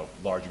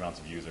large amounts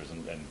of users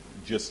and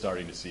just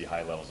starting to see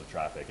high levels of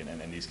traffic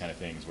and these kind of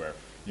things where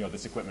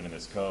this equipment and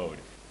this code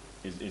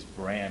is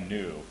brand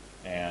new,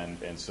 and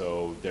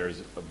so there's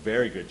a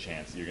very good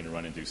chance that you're going to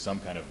run into some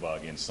kind of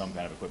bug in some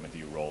kind of equipment that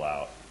you roll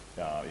out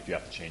if you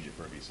have to change it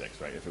for a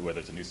v6, right? Whether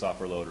it's a new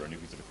software load or a new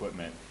piece of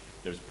equipment,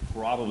 there's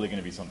probably going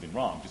to be something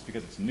wrong just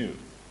because it's new,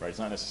 right? It's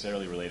not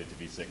necessarily related to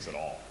v6 at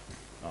all.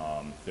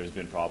 There's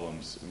been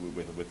problems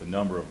with the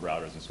number of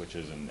routers and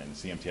switches and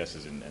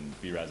CMTSs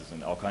and VRASs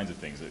and all kinds of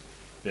things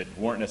that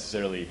weren't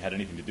necessarily had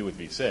anything to do with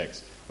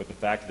v6, but the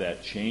fact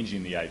that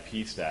changing the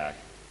IP stack,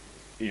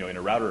 in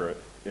a router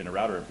in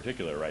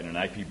particular, right, in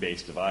an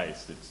IP-based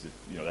device,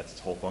 that's its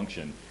whole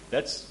function.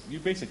 You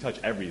basically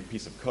touch every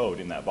piece of code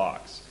in that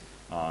box,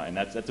 and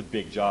that's a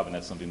big job, and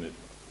that's something that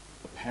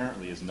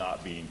apparently is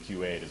not being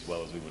QA'd as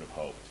well as we would have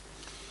hoped,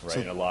 right?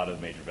 In a lot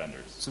of major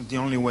vendors. So the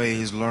only way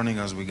is learning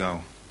as we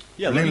go.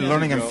 Yeah,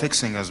 learning and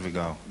fixing as we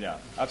go. Yeah,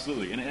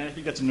 absolutely. And I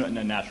think that's a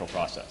natural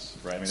process,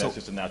 right? I mean, that's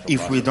just a natural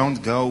process. If we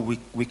don't go,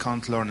 we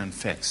can't learn and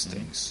fix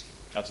things.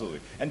 Absolutely.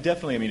 And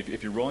definitely, I mean,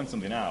 if you're rolling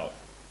something out,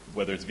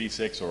 whether it's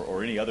v6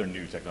 or any other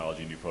new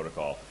technology, new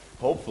protocol,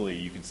 hopefully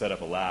you can set up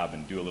a lab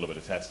and do a little bit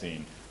of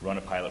testing, run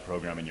a pilot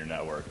program in your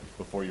network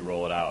before you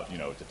roll it out,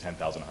 to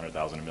 10,000,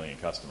 100,000, a million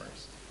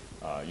customers.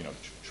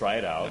 Try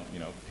it out,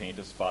 paint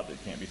a spot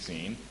that can't be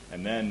seen,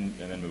 and then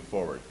move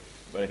forward.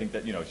 But I think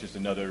that, it's just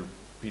another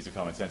piece of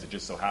common sense. It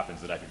just so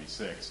happens that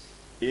IPv6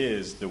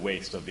 is the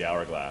waste of the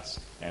hourglass,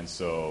 and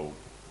so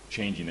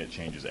changing it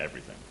changes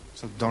everything.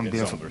 So don't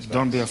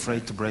be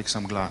afraid to break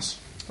some glass.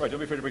 Right, don't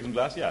be afraid to break some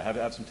glass. Yeah,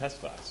 have some test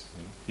glass.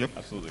 Yep.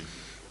 Absolutely.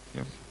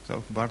 Yep.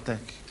 So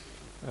Bartek.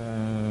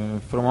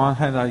 From one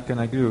hand, I can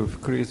agree with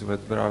Chris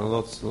that there are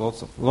lots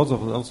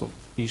of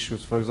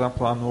issues. For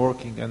example, I'm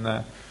working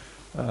in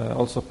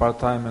also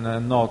part-time in a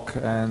NOC,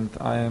 and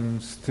I am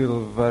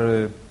still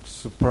very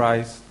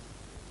surprised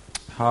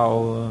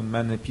how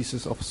many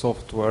pieces of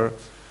software,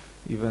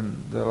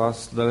 even the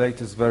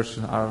latest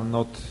version, are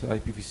not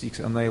IPv6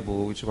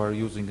 enabled, which we are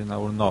using in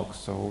our NOC.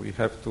 So we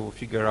have to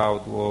figure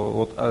out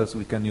what else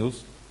we can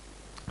use,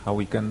 how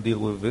we can deal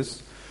with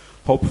this.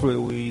 Hopefully,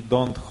 we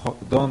don't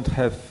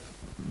have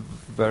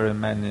very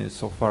many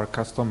so far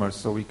customers,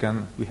 so we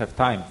have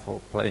time for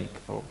playing,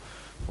 for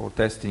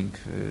testing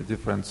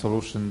different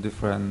solutions,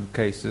 different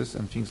cases,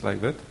 and things like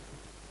that.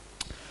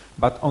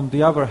 But on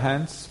the other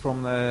hand,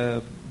 from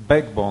the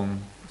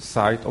backbone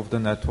side of the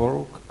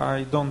network,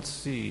 I don't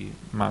see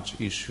much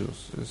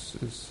issues.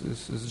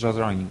 It's just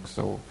running.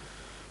 So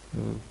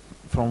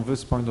from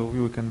this point of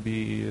view, we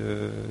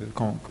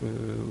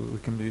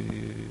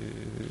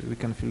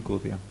can feel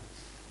good. Yeah.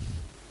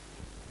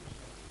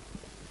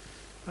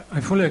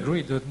 I fully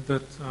agree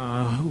that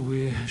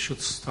we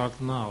should start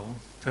now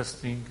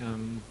testing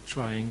and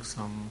trying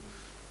some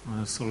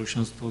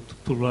solutions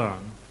to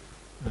learn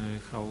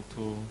how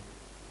to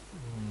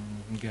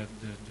get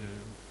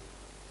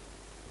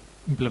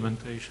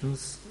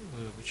implementations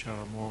which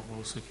are more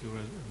secure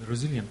and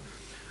resilient.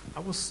 I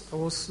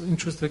was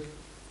interested.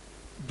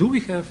 Do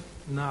we have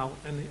now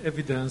any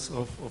evidence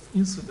of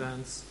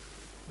incidents,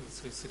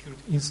 let's say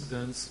security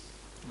incidents,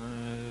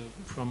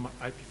 from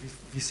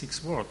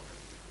IPv6 world?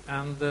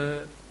 And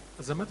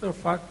as a matter of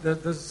fact,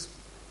 there's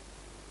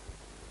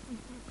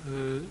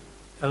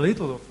a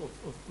little of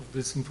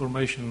this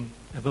information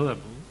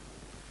available.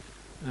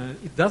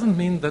 It doesn't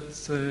mean that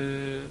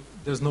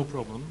there's no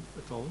problem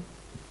at all,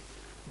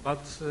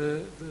 but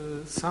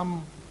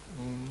some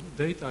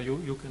data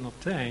you can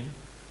obtain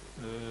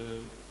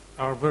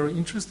are very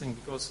interesting,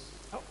 because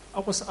I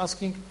was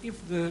asking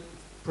if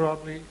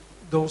probably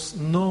those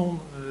known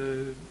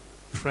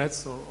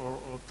threats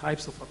or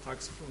types of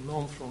attacks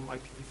known from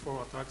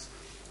IPv4 attacks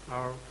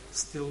are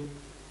still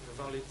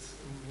valid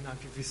in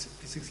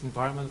IPv6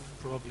 environment,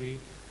 probably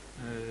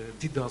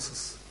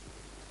DDoSes.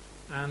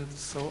 And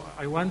so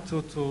I went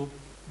to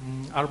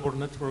Arbor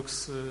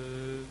Networks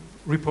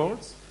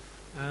reports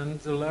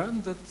and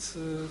learned that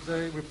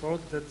they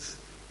report that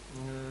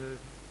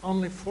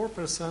only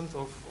 4%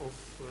 of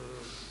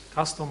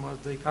customers,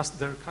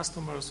 their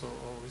customers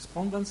or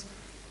respondents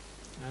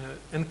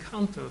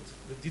encountered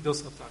the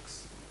DDoS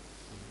attacks.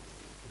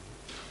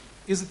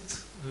 Is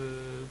it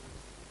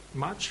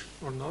much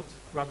or not?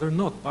 Rather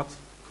not, but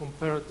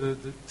compare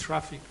the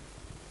traffic,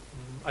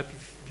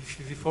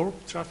 IPv4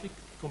 traffic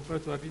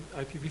compared to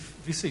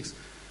IPv6.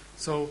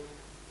 So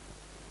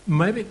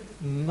maybe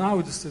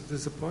now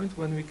there's a point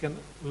when we can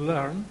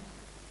learn,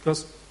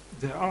 because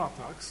there are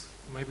attacks,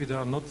 maybe they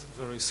are not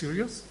very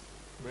serious,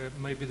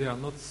 maybe they are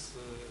not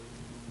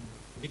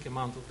big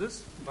amount of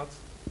this, but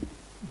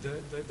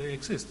they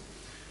exist.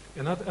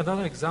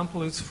 Another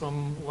example is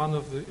from one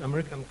of the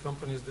American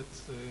companies that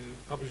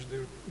published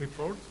their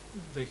report.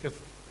 They have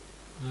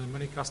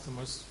many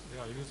customers, they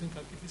are using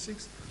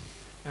IPv6,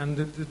 and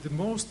the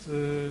most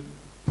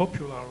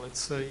popular, let's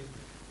say,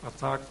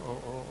 attack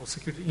or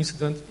security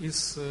incident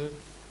is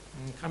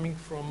coming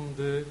from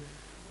the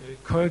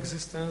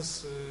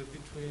coexistence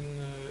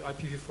between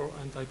IPv4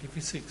 and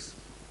IPv6,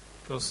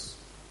 because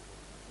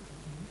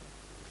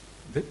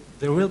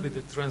there will be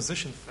the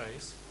transition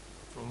phase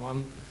from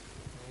one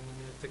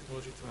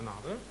technology to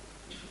another,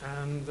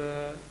 and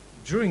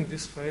during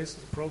this phase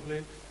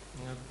probably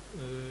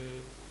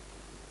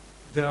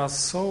there are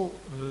so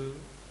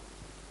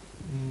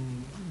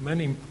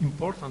many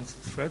important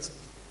threats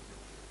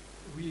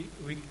we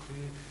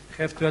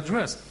have to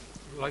address,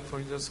 like for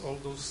instance all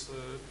those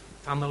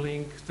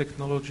tunneling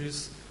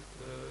technologies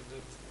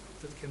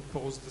that can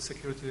pose the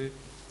security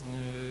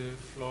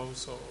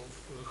flows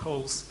of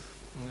holes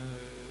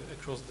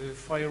across the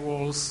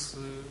firewalls.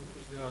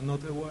 They are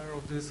not aware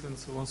of this, and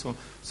so on.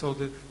 So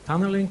the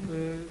tunneling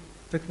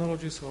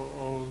technologies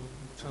or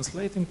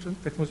translating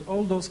technologies,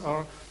 all those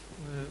are,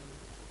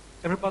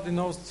 everybody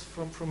knows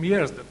from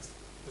years that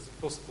there's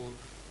a possible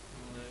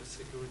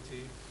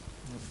security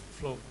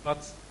flow.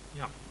 But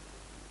yeah,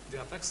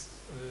 the attacks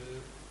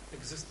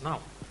exist now.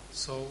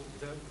 So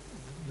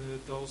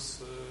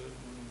those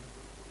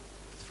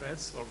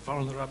threats or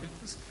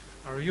vulnerabilities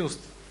are used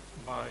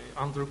by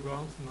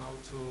underground now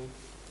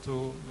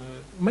to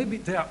maybe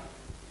they are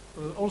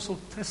also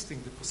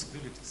testing the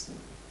possibilities.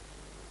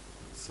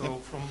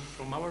 So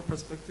from our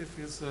perspective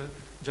is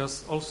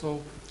just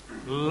also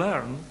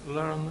learn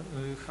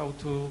how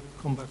to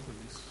combat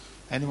with this.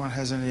 Anyone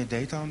has any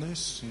data on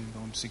this,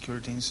 on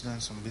security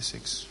incidents on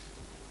V6?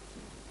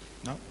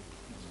 No?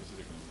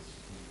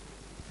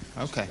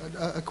 Okay.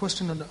 A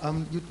question,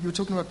 you were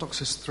talking about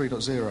DOCSIS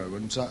 3.0,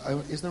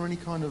 and is there any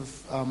kind of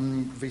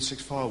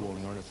V6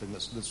 firewalling or anything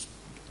that's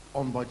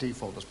on by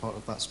default as part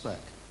of that spec?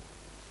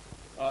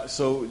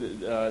 So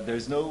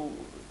there's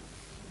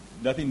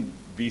nothing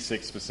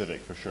V6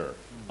 specific for sure.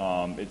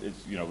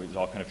 It's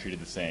all kind of treated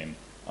the same.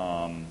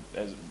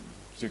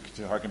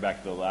 To harken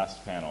back to the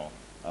last panel,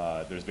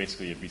 there's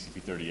basically a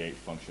BCP38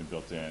 function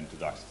built into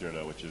DOCSIS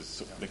 3.0, which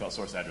is, they call it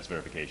source address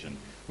verification,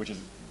 which is,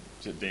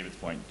 to David's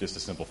point, just a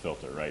simple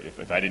filter, right?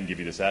 If I didn't give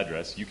you this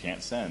address, you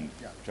can't send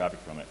traffic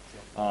from it.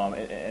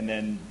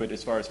 But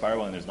as far as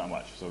firewalling, there's not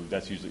much. So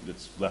that's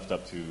left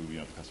up to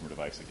the customer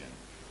device again.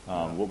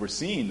 What we're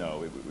seeing,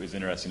 though, is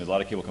interesting, is a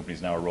lot of cable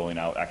companies now are rolling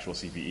out actual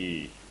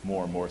CPE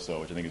more and more so,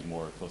 which I think is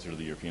more closer to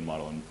the European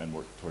model and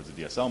more towards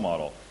the DSL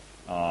model,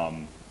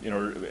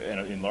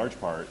 in large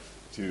part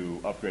to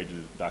upgrade to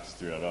DOCSIS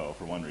 3.0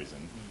 for one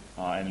reason.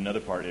 And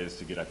another part is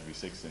to get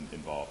IPv6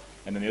 involved.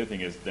 And then the other thing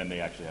is then they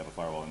actually have a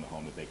firewall in the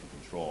home that they can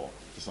control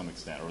to some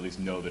extent, or at least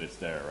know that it's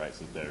there, right,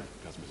 so that their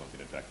customers don't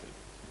get infected.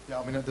 Yeah,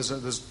 I mean,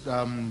 there's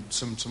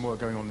some work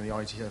going on in the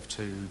ITF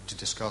to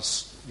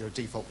discuss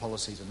default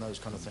policies and those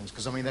kind of things,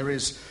 because I mean there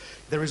is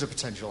a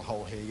potential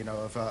hole here,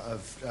 of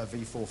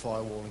V4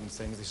 firewalling and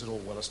things. This is all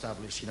well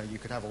established. You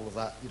could have all of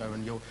that,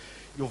 and your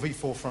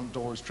V4 front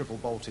door is triple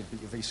bolted, but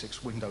your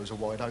V6 windows are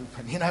wide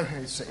open.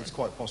 It's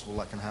quite possible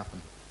that can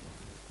happen.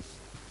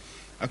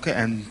 Okay,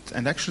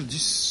 and actually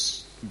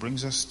this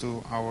brings us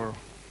to our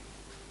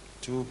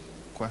two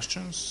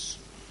questions.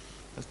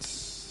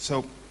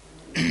 So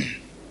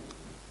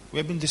we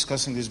have been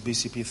discussing this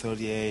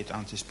BCP38,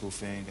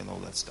 anti-spoofing, and all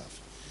that stuff.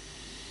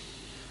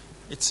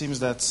 It seems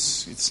that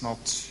it's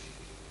not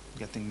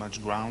getting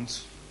much ground,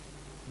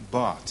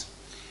 but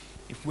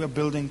if we're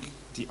building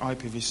the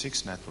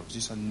IPv6 networks,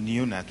 these are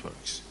new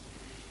networks,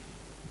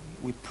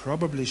 we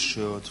probably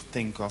should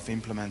think of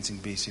implementing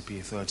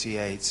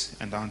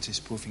BCP38 and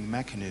anti-spoofing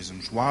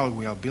mechanisms while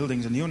we are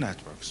building the new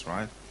networks,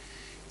 right?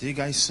 Do you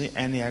guys see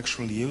any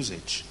actual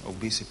usage of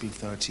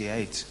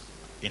BCP38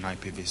 in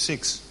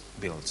IPv6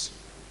 builds?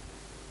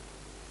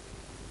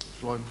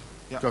 Shall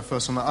I go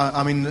first on that?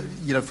 I mean,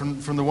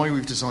 from the way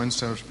we've designed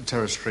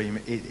TerraStream,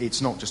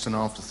 it's not just an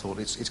afterthought.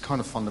 It's kind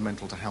of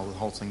fundamental to how the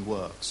whole thing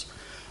works.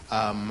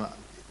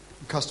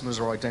 Customers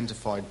are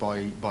identified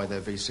by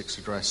their V6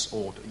 address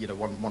or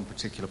one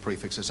particular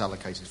prefix that's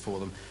allocated for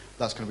them.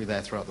 That's going to be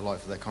there throughout the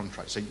life of their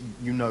contract. So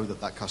you know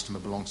that customer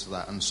belongs to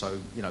that, and so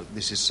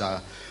this is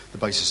the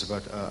basis of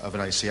an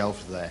ACL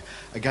for there.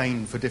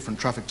 Again, for different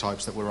traffic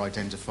types that we're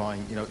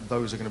identifying,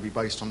 those are going to be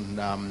based on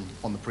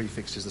the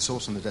prefixes, the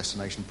source and the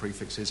destination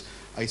prefixes.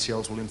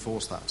 ACLs will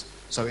enforce that.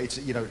 So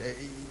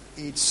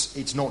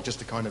it's not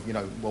just a kind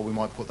of well, we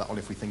might put that on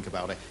if we think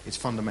about it. It's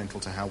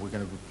fundamental to how we're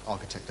going to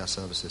architect our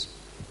services.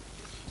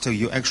 So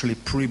you actually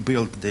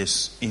pre-built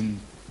this in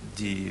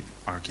the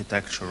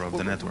architecture of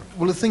the network?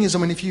 Well, the thing is, I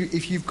mean, if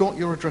you've got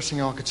your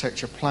addressing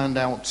architecture planned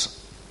out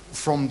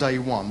from day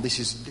one, this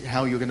is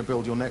how you're going to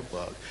build your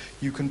network,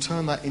 you can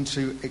turn that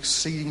into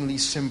exceedingly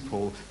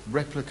simple,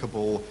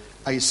 replicable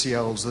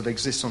ACLs that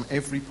exist on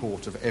every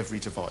port of every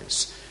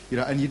device.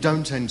 And you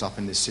don't end up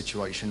in this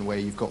situation where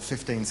you've got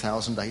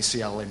 15,000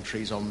 ACL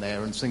entries on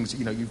there and things,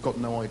 you've got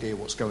no idea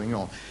what's going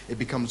on. It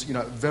becomes,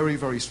 very,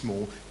 very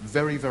small,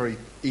 very, very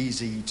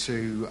easy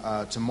to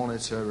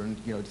monitor,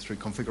 and, through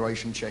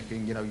configuration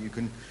checking,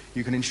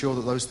 you can ensure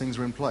that those things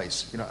are in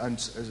place. And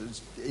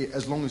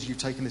as long as you've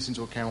taken this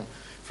into account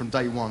from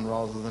day one,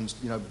 rather than,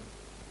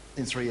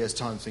 in 3 years'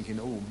 time thinking,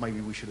 oh,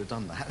 maybe we should have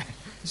done that.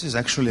 This is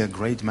actually a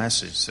great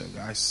message. So,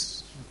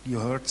 guys, you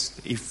heard,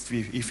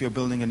 if you're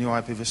building a new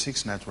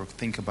IPv6 network,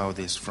 think about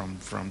this from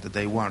the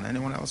day one.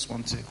 Anyone else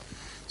want to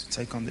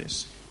take on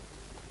this?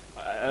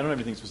 I don't have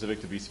anything specific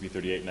to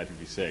BCP38 and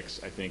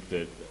IPv6. I think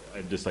that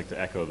I'd just like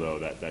to echo, though,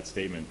 that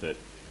statement that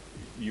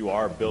you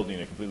are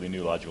building a completely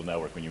new logical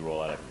network when you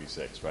roll out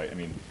IPv6, right? I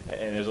mean,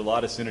 and there's a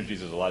lot of synergies,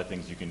 there's a lot of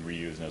things you can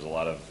reuse, and there's a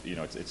lot of,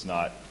 it's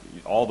not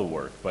all the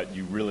work, but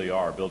you really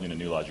are building a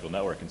new logical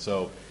network. And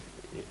so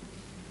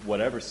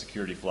whatever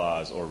security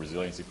flaws or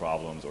resiliency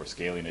problems or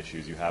scaling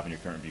issues you have in your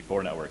current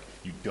v4 network,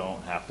 you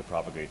don't have to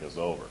propagate those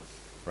over,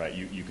 right?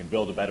 You can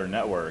build a better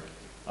network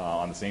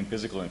on the same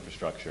physical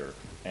infrastructure,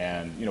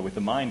 and with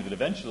the mind that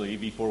eventually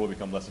v4 will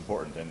become less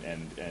important, and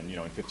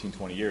in 15,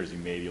 20 years you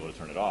may be able to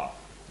turn it off,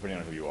 depending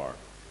on who you are.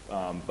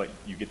 But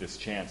you get this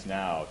chance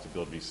now to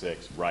build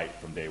v6 right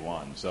from day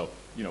one. So,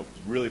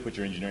 really put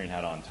your engineering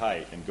hat on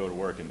tight and go to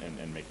work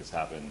and make this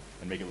happen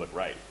and make it look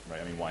right?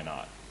 I mean, why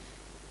not?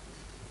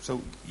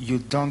 So you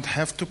don't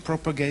have to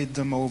propagate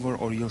them over,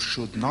 or you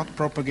should not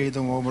propagate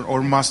them over,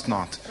 or must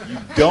not? You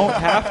don't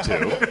have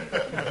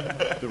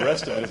to. The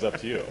rest of it is up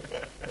to you.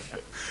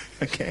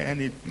 Okay,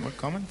 any more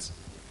comments?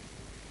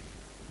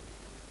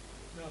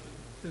 No,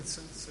 it's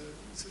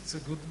a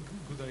good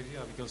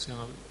idea, because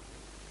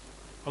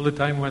all the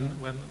time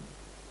when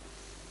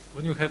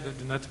you have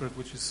the network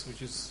which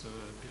is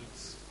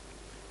built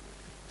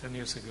 10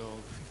 years ago,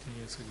 15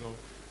 years ago,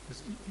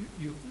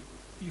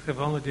 you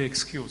have only the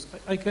excuse.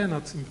 I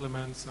cannot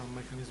implement some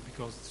mechanism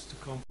because it's too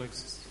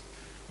complex.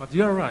 But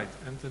you are right,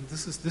 and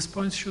this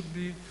point should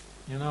be,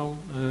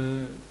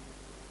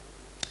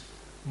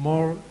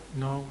 more,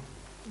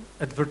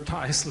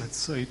 advertised, let's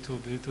say, to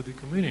the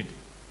community,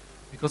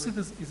 because it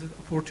is an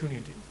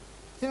opportunity.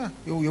 Yeah,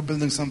 you're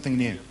building something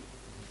new.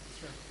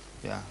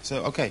 Yeah.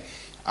 So okay,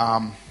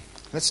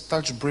 let's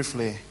touch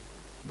briefly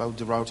about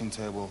the routing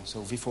table. So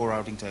v4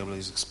 routing table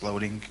is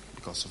exploding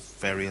because of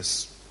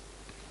various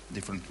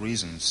different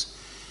reasons.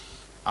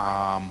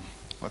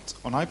 But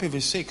on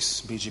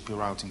IPv6, BGP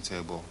routing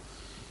table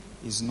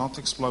is not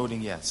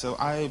exploding yet. So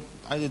I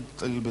did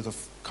a little bit of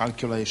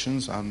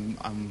calculations. I'm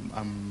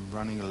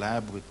running a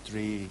lab with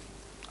 3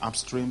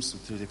 upstreams,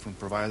 with 3 different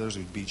providers,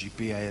 with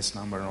BGP, AS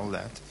number, and all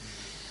that.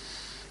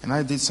 And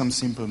I did some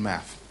simple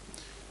math.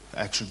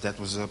 Actually, that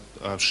was a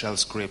shell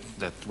script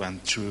that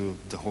went through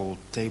the whole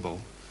table.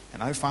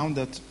 And I found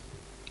that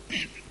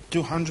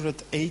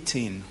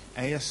 218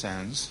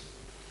 ASNs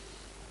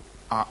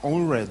are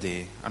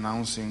already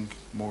announcing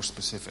more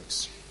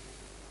specifics.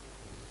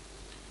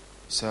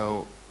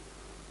 So,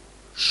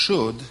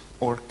 should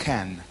or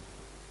can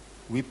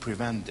we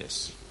prevent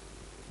this?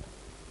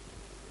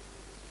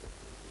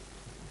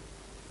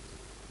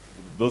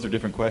 Those are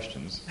different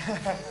questions.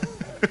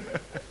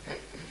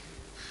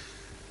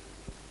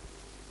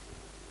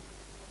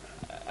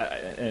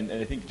 And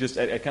I think just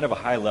at kind of a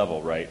high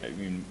level, right? I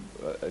mean,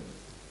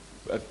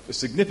 a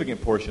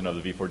significant portion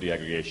of the v4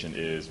 deaggregation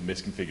is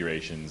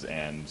misconfigurations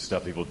and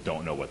stuff people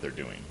don't know what they're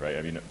doing, right?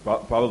 I mean,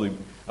 probably,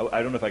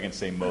 I don't know if I can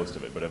say most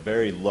of it, but a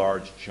very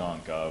large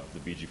chunk of the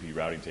BGP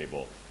routing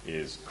table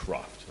is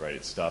cruft, right?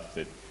 It's stuff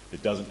that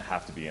doesn't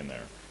have to be in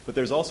there. But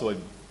there's also a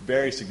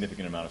very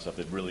significant amount of stuff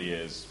that really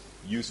is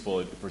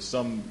useful for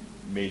some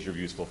measure of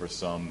useful for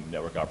some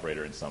network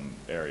operator in some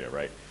area,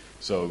 right?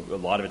 So a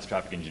lot of it's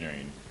traffic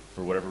engineering.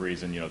 For whatever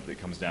reason, it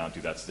comes down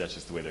to that's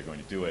just the way they're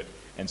going to do it.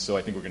 And so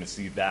I think we're going to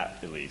see that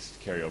at least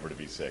carry over to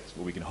v6.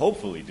 What we can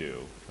hopefully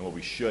do, and what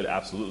we should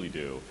absolutely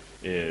do,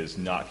 is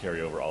not carry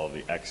over all of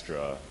the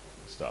extra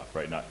stuff,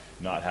 right?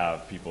 Not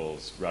have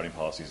people's routing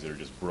policies that are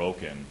just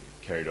broken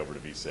carried over to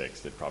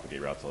v6 that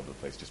propagate routes all over the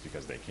place just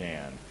because they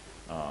can,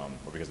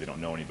 or because they don't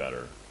know any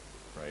better,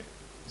 right?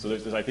 So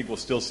I think we'll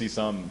still see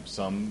some.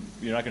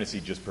 You're not going to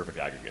see just perfect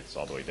aggregates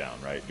all the way down,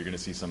 right? You're going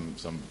to see some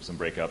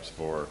breakups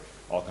for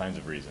all kinds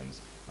of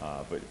reasons.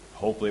 But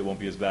hopefully it won't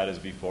be as bad as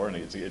v4, and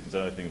it's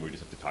another thing that we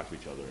just have to talk to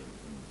each other.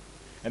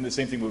 And the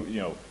same thing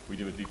we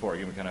did with v4.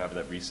 Again, we kind of have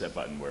that reset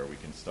button where we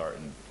can start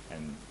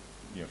and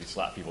if you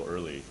slap people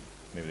early,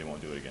 maybe they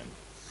won't do it again.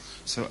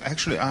 So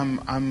actually,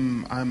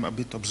 I'm a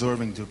bit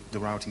observing the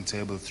routing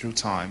table through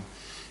time,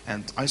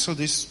 and I saw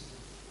these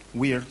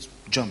weird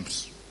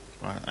jumps.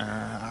 Right?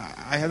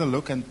 I had a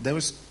look, and there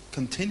was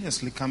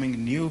continuously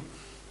coming new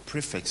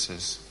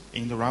prefixes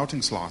in the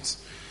routing slots.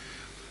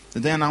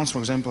 They announced, for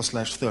example,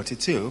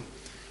 /32,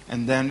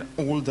 and then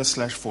all the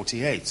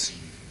 /48s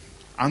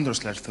under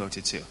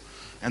 /32.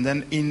 And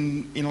then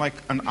in like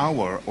an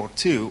hour or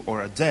two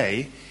or a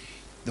day,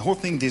 the whole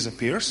thing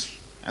disappears,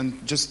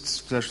 and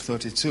just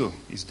 /32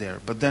 is there.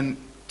 But then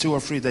 2 or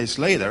 3 days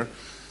later,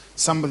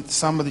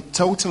 somebody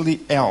totally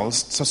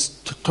else,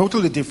 just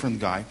totally different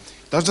guy,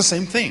 does the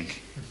same thing.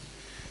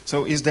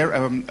 So is there,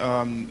 I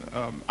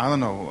don't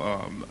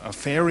know, a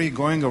fairy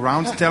going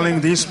around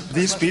telling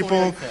these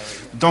people,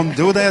 don't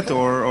do that,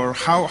 or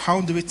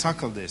how do we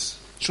tackle this?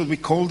 Should we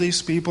call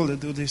these people that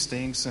do these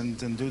things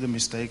and do the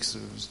mistakes?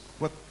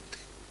 What?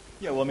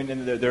 Yeah, well, I mean,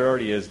 and there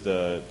already is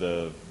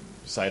the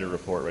CIDR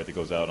report, right, that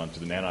goes out onto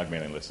the NANOG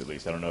mailing list, at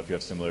least. I don't know if you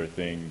have a similar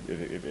thing.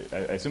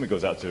 I assume it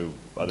goes out to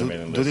other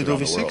mailing lists around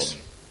the world.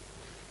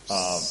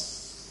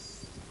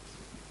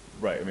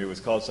 Right, I mean, it was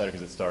called CIDR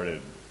because it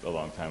started a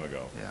long time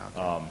ago.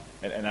 Yeah,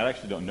 okay. And I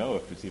actually don't know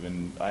if it's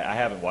even, I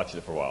haven't watched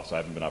it for a while, so I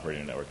haven't been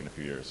operating a network in a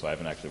few years, so I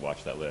haven't actually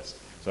watched that list.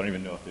 So I don't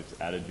even know if it's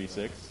added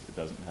v6. It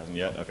hasn't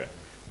yet? Okay.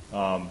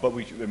 But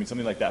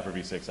something like that for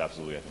v6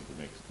 absolutely I think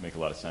would make a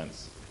lot of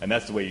sense. And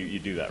that's the way you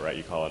do that, right?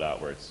 You call it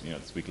out where it's,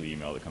 this weekly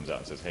email that comes out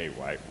and says, hey,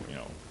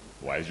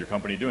 why is your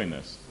company doing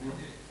this?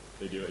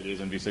 They do it. It is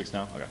in v6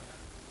 now? Okay.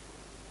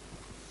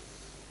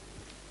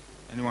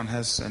 Anyone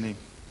has any?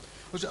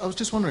 I was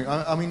just wondering,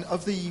 I mean,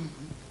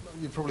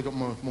 you've probably got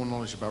more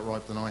knowledge about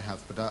RIPE than I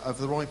have, but of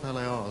the RIPE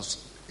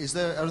LARs,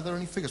 are there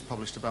any figures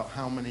published about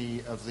how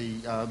many of the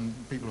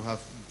people who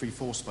have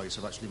v4 space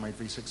have actually made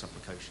v6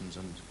 applications?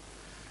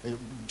 And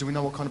do we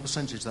know what kind of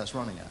percentage that's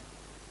running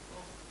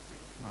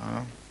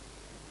at?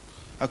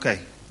 Okay,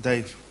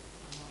 Dave.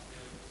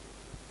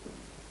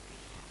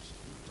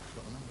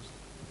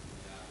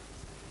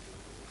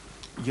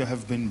 You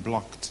have been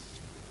blocked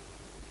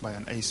by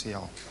an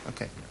ACL.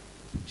 Okay.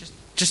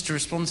 Just to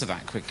respond to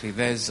that quickly,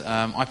 there's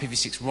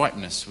IPv6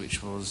 Ripeness,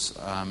 which was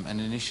an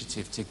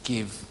initiative to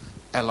give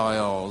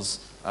LIRs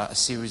a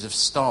series of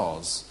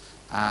stars.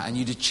 And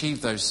you'd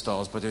achieve those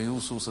stars by doing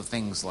all sorts of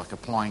things like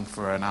applying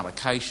for an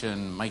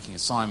allocation, making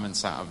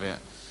assignments out of it.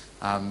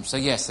 So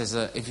yes,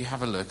 if you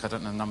have a look, I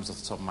don't know the numbers off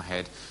the top of my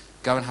head,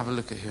 go and have a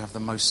look at who have the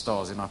most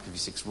stars in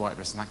IPv6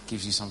 Ripeness, and that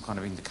gives you some kind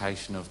of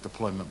indication of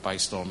deployment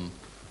based on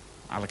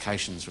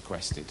allocations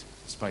requested,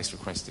 space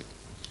requested.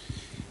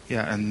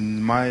 Yeah,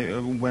 and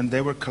when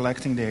they were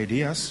collecting the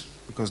ideas,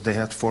 because they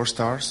had 4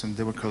 stars, and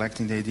they were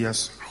collecting the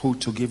ideas who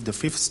to give the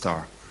 5th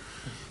star,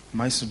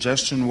 my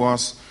suggestion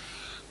was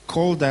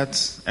call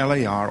that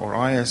LAR or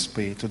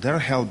ISP to their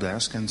help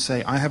desk and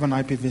say, I have an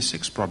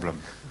IPv6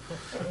 problem.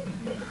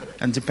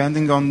 And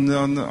depending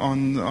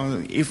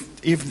on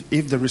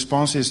if the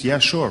response is, yeah,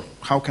 sure,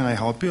 how can I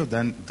help you?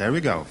 Then there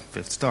we go,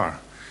 5th star.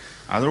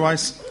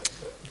 Otherwise,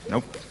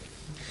 nope.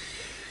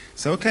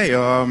 So, okay,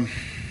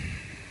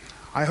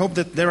 I hope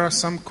that there are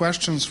some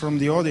questions from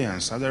the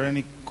audience. Are there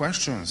any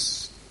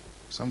questions?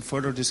 Some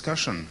further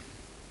discussion?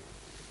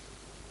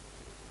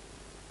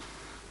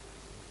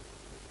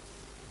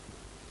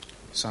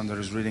 Sander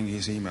is reading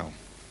his email.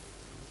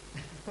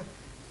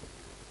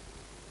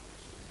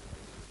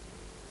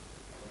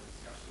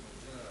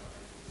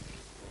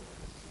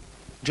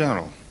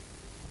 General.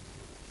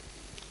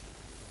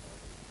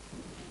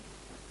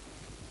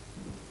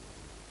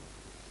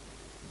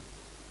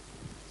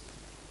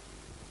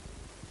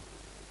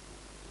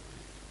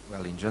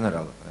 Well, in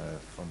general,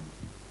 from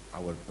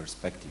our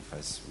perspective,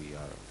 as we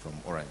are from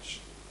Orange,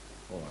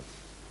 Holland,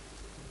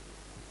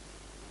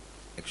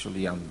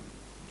 actually I'm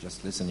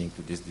just listening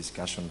to this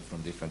discussion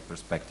from different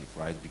perspective,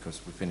 right?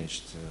 Because we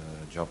finished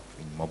a job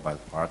in mobile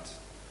part.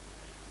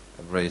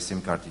 every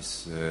SIM card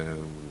is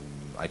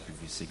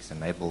IPv6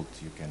 enabled.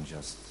 You can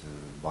just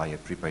buy a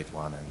prepaid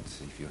one, and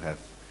if you have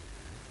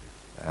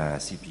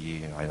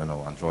CPE, I don't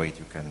know, Android,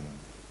 you can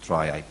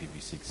try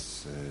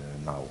IPv6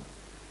 now.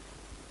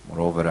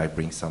 Moreover, I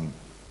bring some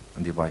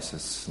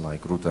devices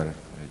like router.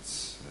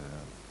 It's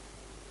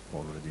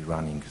already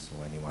running, so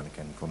anyone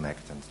can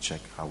connect and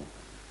check how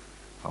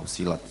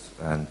CLAT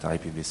and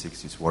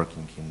IPv6 is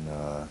working in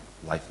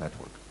live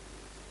network.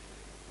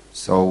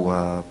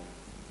 So,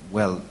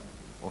 well,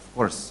 of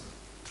course,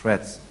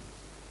 threats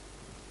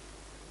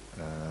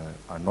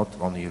are not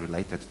only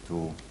related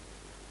to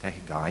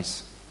tech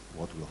guys,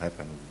 what will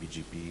happen with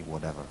BGP,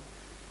 whatever.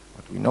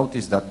 But we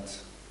notice that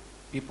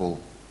people,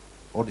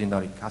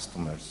 ordinary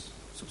customers,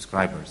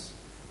 subscribers,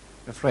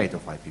 afraid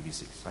of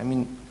IPv6. I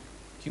mean,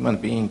 human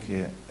being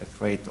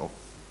afraid of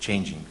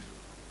changing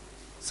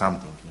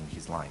something in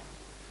his life.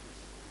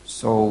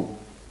 So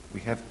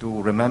we have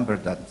to remember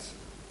that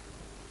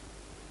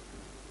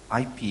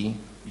IP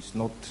is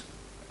not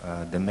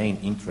the main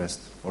interest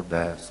for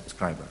the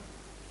subscriber.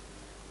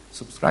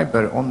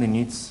 Subscriber only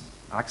needs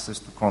access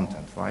to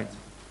content, right?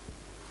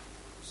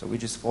 So we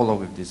just follow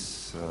with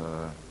this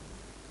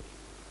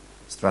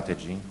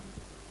strategy.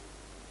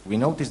 We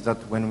notice that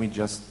when we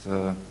just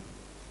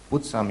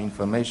put some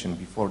information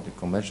before the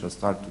commercial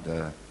start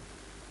to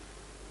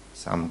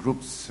some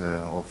groups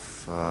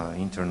of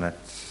internet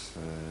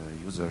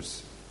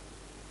users,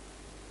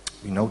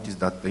 we notice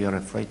that they are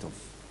afraid of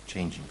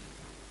changing.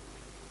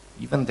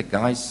 Even the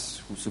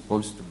guys who are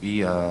supposed to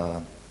be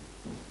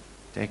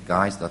tech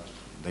guys that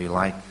they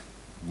like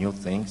new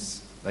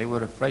things, they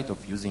were afraid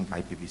of using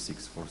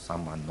IPv6 for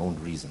some unknown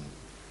reason.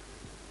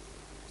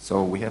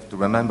 So we have to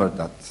remember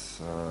that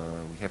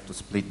we have to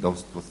split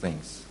those two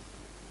things.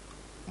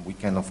 We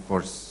can, of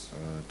course,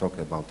 talk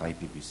about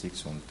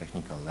IPv6 on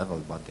technical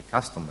level, but the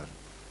customer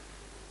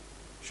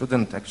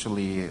shouldn't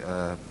actually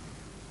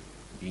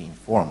be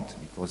informed,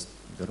 because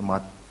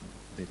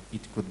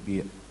it could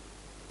be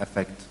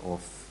effect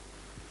of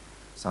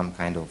some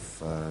kind of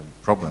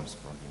problems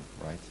for him,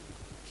 right?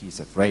 He's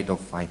afraid of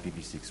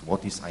IPv6.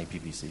 What is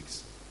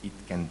IPv6? It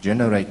can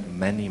generate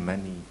many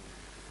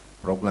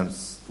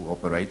problems to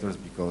operators,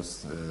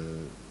 because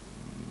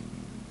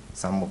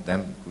some of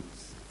them could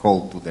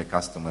call to the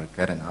customer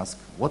care and ask,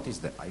 what is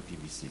the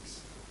IPv6?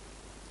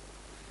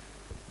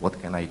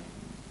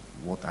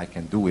 What I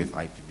can do with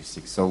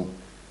IPv6? So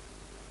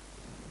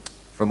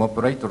from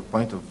operator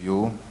point of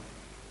view,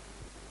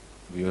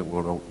 we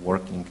were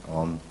working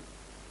on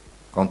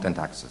content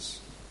access.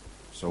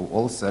 So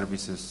all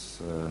services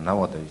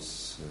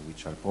nowadays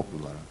which are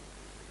popular,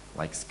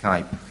 like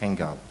Skype,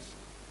 Hangouts,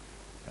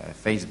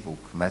 Facebook,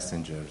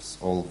 Messengers,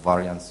 all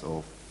variants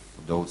of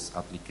those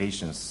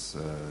applications.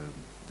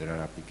 There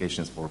are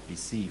applications for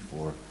PC,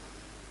 for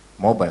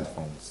mobile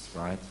phones,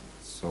 right?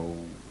 So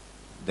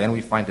then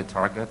we find a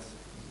target,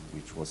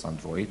 which was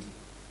Android.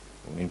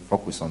 We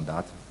focus on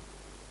that.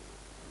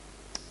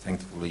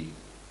 Thankfully,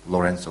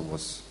 Lorenzo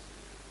was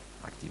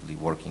actively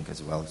working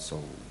as well,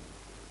 so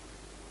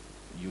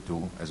you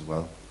too as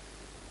well.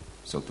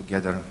 So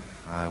together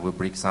we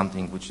bring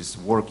something which is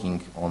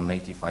working on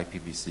native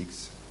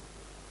IPv6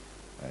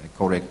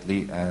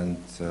 correctly, and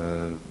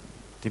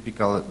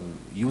typical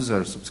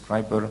user,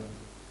 subscriber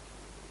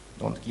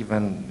don't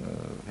even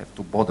have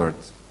to bother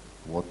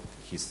what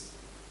his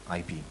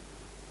IP.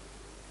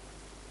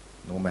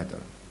 No matter,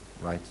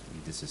 right?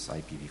 If this is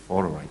IPv4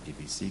 or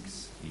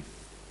IPv6, if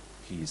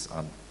he is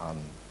on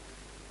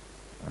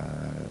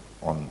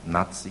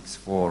NAT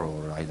 6.4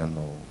 or I don't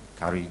know,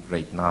 carrier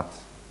grade NAT,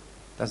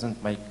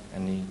 doesn't make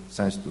any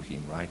sense to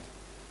him, right?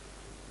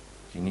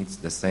 He needs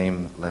the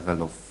same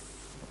level of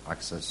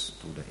access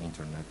to the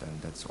internet, and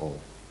that's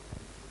all.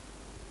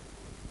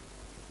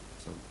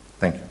 So,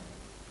 thank you.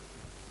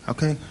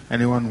 Okay,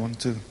 anyone want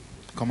to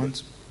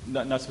comment?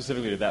 Not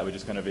specifically to that, but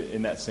just kind of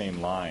in that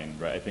same line,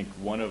 right? I think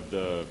one of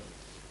the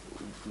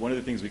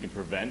things we can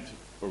prevent,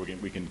 or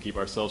we can keep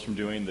ourselves from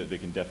doing, that they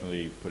can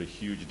definitely put a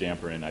huge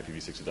damper in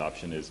IPv6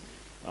 adoption, is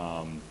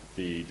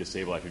the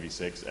disable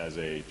IPv6 as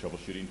a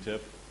troubleshooting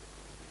tip.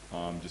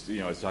 I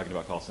was talking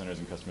about call centers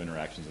and customer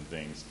interactions and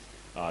things.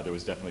 There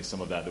was definitely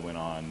some of that went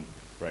on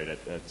right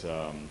at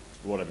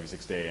World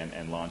IPv6 Day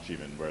and launch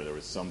even, where there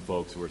was some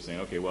folks who were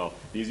saying, okay, well,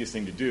 the easiest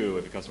thing to do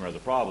if a customer has a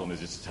problem is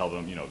just to tell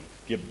them,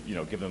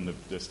 give them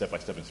the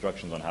step-by-step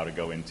instructions on how to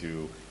go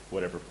into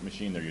whatever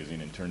machine they're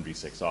using and turn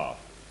v6 off.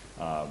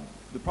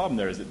 The problem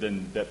there is that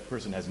then that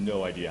person has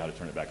no idea how to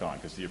turn it back on,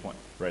 because to your point,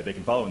 right, they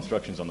can follow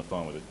instructions on the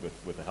phone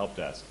with the help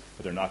desk,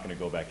 but they're not going to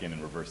go back in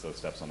and reverse those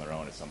steps on their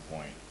own at some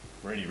point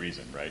for any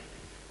reason, right?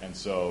 And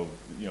so,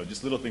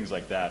 just little things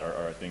like that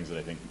are things that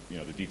I think,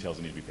 the details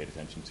need to be paid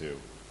attention to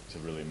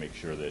really make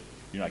sure that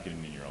you're not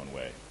getting in your own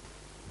way.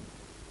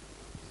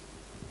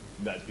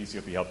 That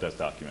PCOP help desk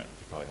document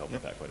should probably help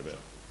with that quite a bit.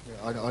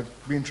 Yeah, I'd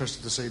be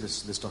interested to see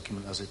this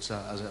document as it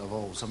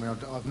evolves. I mean,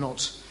 I've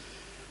not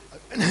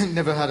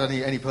never had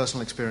any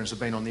personal experience of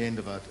being on the end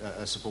of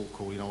a support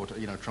call,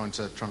 trying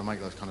to make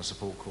those kind of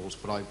support calls.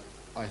 But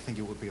I think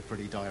it would be a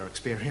pretty dire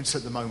experience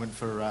at the moment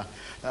for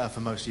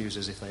most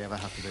users if they ever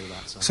have to do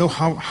that. So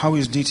how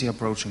is DT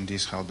approaching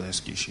this help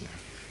desk issue?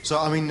 So,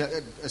 I mean,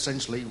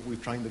 essentially,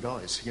 we've trained the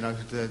guys,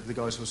 the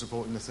guys who are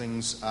supporting the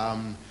things.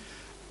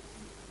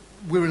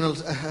 We're in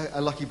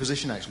a lucky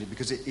position, actually,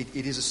 because it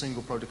is a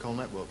single protocol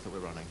network that we're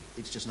running.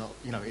 It's just not,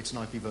 it's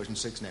an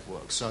IPv6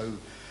 network. So,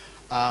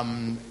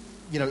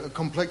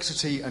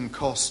 complexity and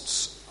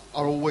costs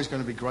are always going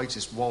to be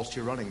greatest whilst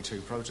you're running two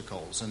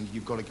protocols, and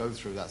you've got to go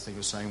through that thing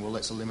of saying, well,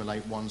 let's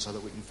eliminate one so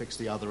that we can fix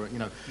the other.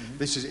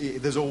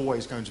 There's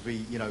always going to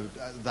be,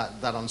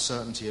 that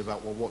uncertainty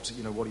about, well, what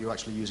are you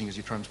actually using as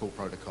your transport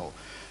protocol?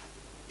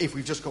 If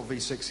we've just got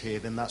V6 here,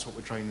 then that's what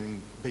we're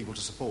training people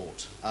to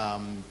support.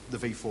 The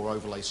V4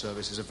 overlay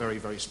service is a very,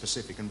 very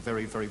specific and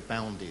very, very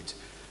bounded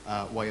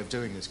way of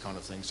doing this kind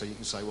of thing. So you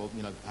can say, well,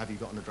 have you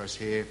got an address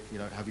here?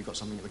 Have you got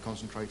something at the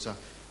concentrator?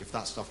 If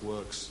that stuff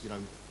works,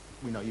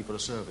 we know you've got a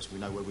service. We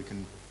know where we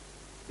can,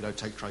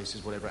 take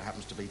traces, whatever it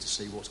happens to be, to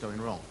see what's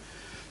going wrong.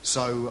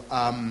 So,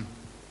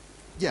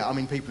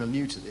 people are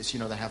new to this.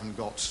 They haven't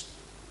got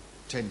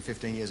 10,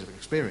 15 years of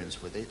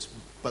experience with it,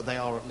 but they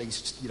are at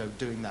least,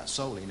 doing that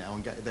solely now,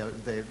 and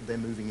they're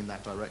moving in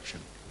that direction.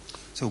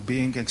 So,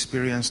 being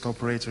experienced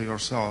operator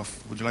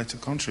yourself, would you like to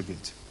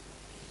contribute?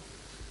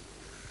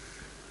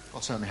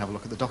 I'll certainly have a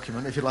look at the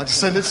document if you'd like to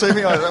send it to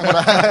me. I don't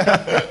want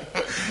to.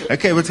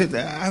 Okay, but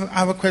I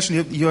have a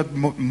question. You're a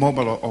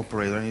mobile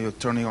operator and you're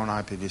turning on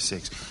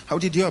IPv6. How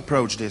did you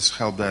approach this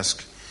help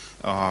desk,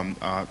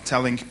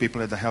 telling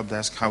people at the help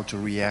desk how to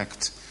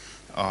react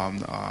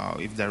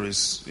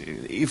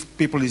if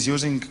people is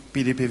using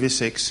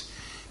PDPv6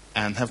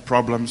 and have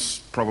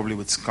problems probably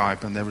with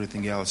Skype and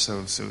everything else?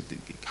 So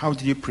how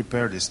did you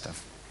prepare this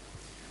stuff?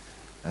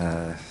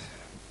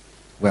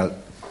 Well,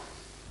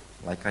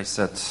 like I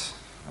said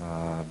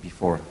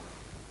before,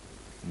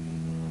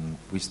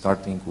 we're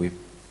starting with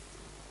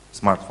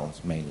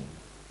smartphones mainly.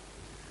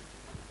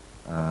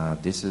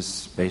 This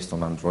is based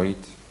on Android.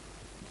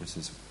 This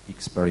is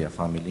Xperia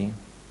family,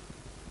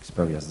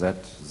 Xperia Z,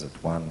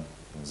 Z1,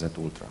 and Z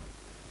Ultra.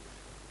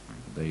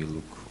 They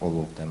look,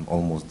 all of them,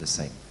 almost the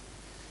same.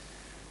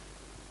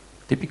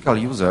 Typical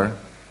user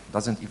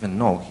doesn't even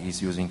know he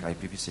is using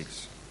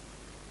IPv6.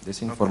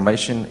 This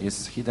information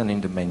is hidden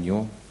in the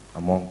menu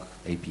among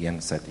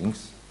APN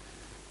settings.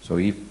 So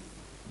if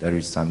there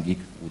is some geek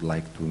who would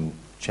like to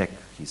check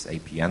his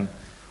APN,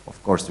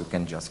 of course you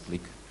can just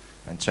click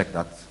and check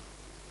that,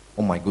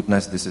 oh my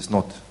goodness, this is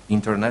not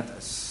internet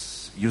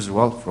as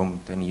usual from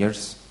 10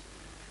 years.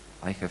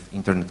 I have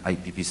internet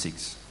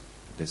IPv6.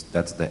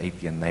 That's the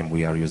APN name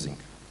we are using.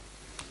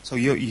 So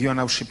you are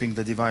now shipping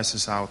the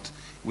devices out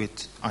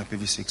with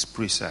IPv6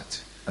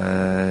 preset?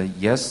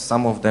 Yes,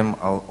 some of them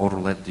are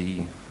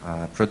already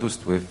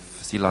produced with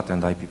CLAT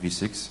and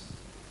IPv6.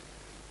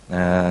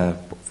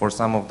 For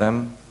some of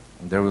them,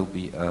 there will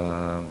be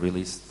a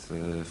released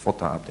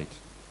photo update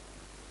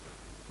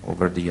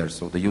over the years.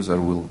 So the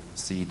user will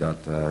see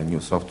that new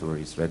software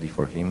is ready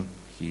for him.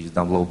 He is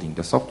downloading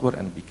the software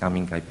and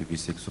becoming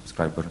IPv6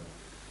 subscriber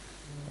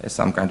as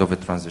some kind of a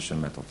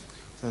transition method.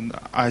 And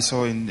I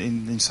saw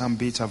in some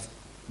beta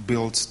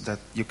builds that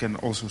you can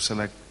also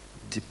select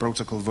the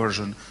protocol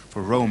version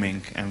for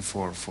roaming and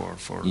for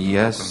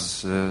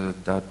yes,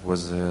 that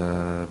was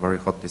a very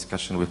hot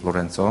discussion with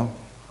Lorenzo.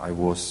 I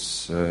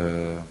was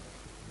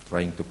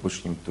trying to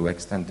push him to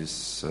extend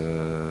this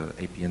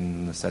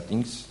APN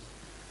settings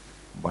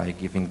by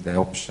giving the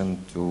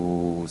option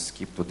to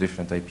skip to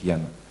different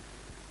APN.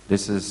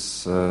 This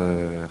is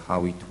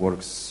how it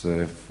works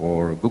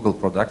for Google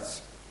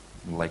products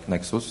like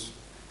Nexus.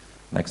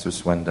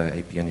 Nexus, when the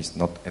APN is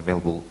not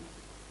available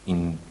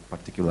in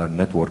particular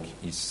network,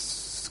 is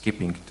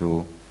skipping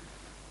to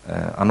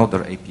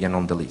another APN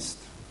on the list.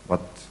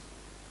 But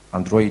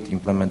Android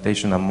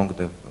implementation among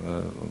the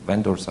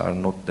vendors are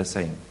not the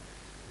same.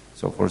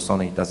 So for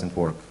Sony it doesn't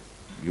work.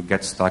 You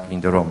get stuck in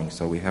the roaming,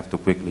 so we have to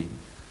quickly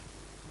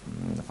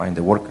find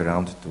a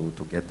workaround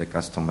to get the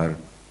customer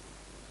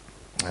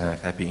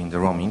happy in the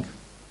roaming.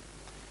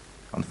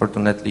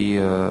 Unfortunately,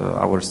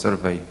 our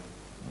survey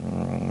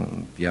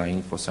via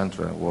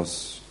InfoCentra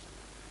was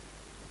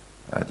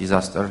a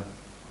disaster.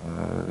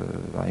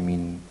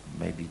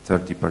 Maybe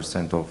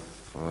 30% of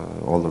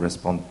all the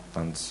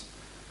respondents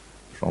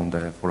from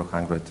the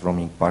 400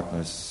 roaming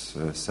partners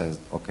says,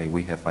 okay,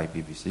 we have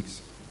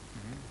IPv6.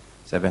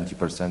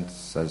 70%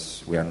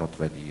 says we are not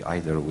ready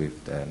either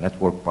with the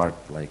network part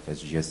like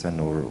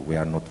SGSN, or we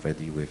are not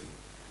ready with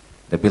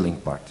the billing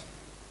part.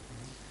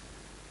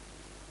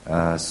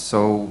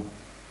 So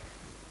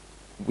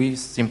we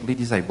simply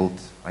disabled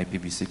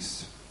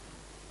IPv6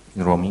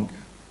 in roaming,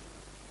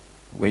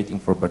 waiting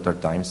for better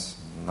times.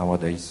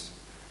 Nowadays,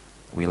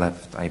 we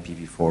left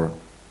IPv4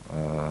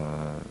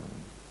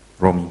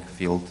 roaming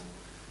field.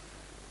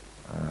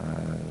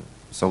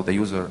 So the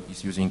user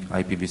is using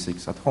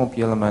IPv6 at home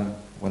PLMN.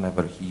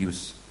 Whenever he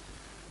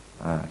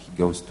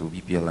goes to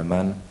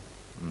VPLMN,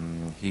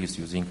 he is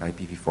using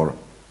IPv4.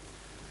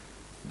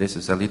 This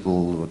is a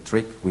little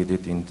trick we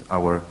did in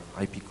our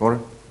IP core.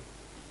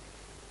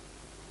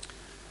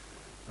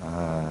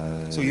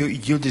 So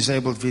you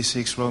disabled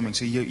V6 roaming.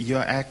 So you're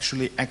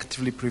actually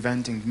actively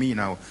preventing me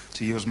now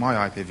to use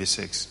my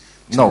IPv6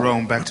 to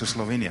roam back to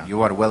Slovenia.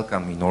 You are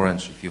welcome in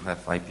Orange. If you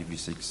have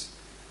IPv6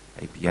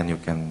 APN, you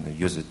can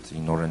use it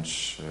in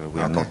Orange.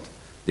 We are not.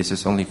 This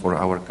is only for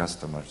our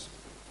customers.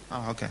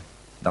 Oh, okay.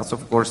 That's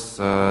of course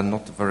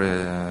not a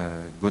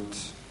very good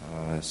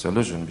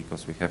solution,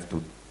 because we have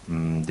to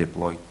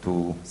deploy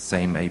two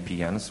same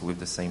APNs with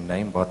the same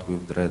name but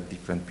with the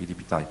different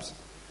PDP types.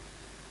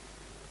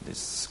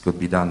 This could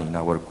be done in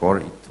our core.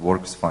 It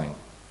works fine.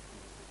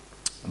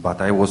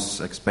 But I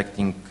was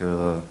expecting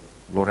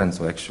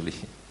Lorenzo actually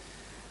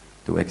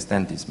to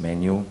extend this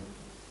menu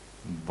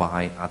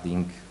by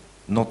adding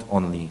not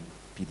only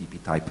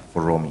PDP type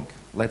for roaming.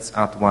 Let's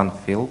add one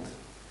field,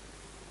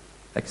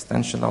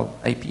 extensional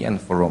APN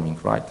for roaming,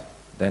 right?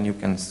 Then you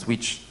can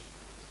switch,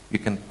 you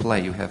can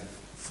play, you have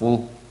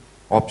full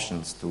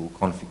options to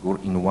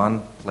configure in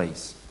one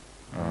place,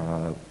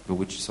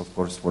 which is of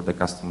course for the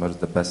customers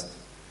the best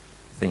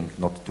thing,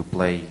 not to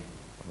play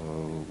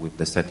with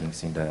the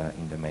settings in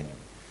the menu.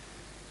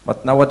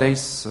 But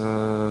nowadays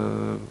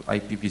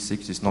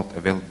IPv6 is not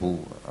available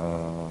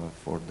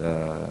for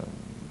the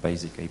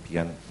basic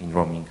APN in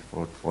roaming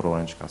for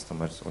Orange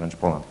customers, Orange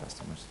Poland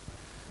customers,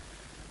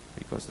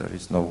 because there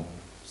is no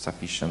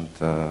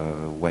sufficient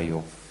way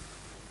of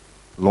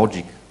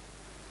logic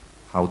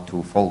how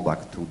to fall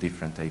back to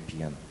different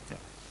APN. Yeah.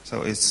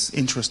 So it's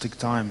interesting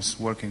times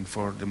working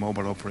for the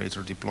mobile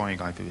operator deploying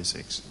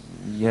IPv6.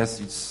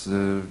 Yes, it's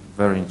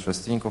very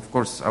interesting. Of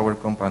course, our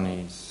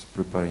company is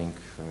preparing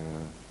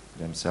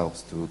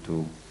themselves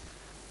to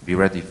be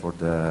ready for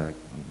the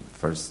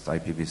first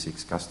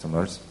IPv6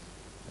 customers.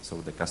 So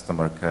the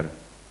customer care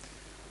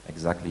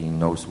exactly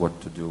knows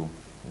what to do,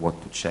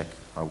 what to check,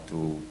 how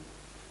to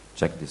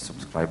check the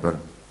subscriber.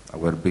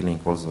 Our billing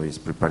also is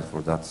prepared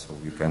for that, so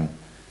you can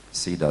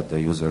see that the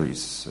user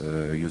is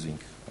using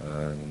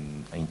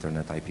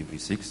internet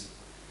IPv6.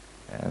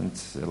 And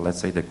let's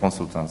say the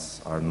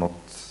consultants are not,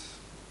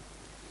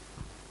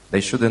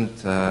 they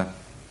shouldn't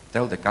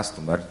tell the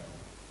customer,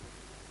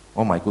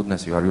 oh my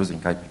goodness, you are using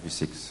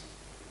IPv6.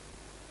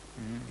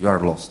 You are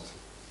lost,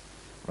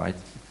 right?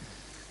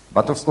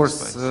 But of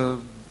course,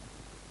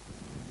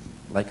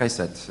 like I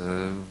said,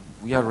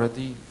 we are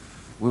ready.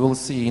 We will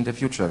see in the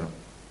future.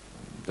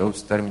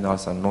 Those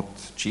terminals are not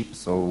cheap,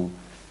 so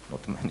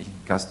not many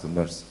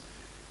customers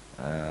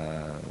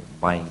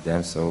buying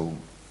them, so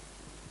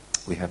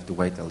we have to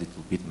wait a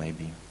little bit,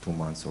 maybe 2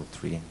 months or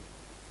 3.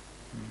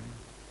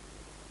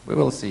 We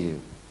will see.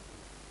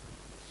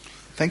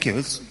 Thank you.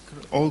 It's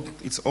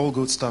all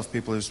good stuff.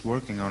 People is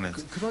working on it.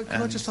 Could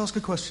I just ask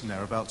a question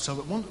there about,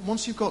 so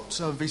once you've got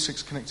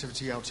V6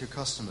 connectivity out to your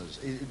customers,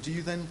 do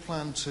you then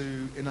plan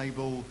to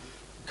enable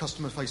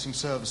customer-facing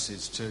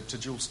services to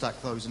dual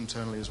stack those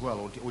internally as well,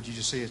 or do you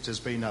just see it as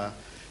being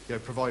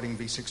providing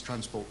V6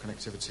 transport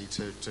connectivity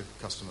to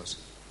customers?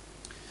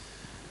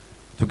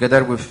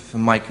 Together with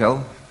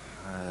Michael,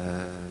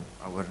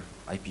 our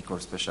IP core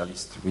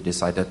specialist, we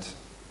decided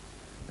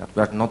that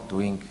we are not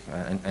doing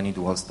any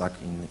dual stack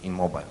in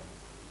mobile.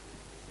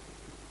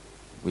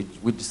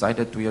 We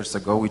decided 2 years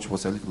ago, which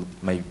was a little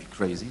bit maybe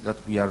crazy,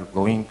 that we are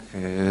going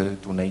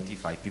to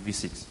native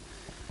IPv6.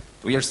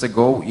 2 years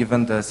ago,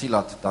 even the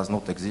CLAT does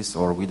not exist,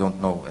 or we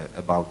don't know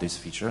about this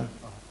feature.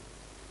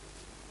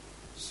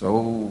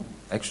 So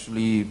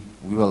actually,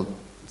 we were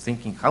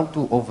thinking how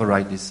to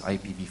override this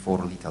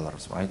IPv4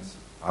 retailers, right?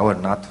 Our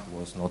NAT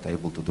was not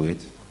able to do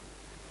it.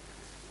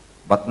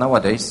 But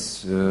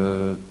nowadays,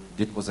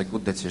 it was a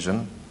good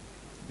decision,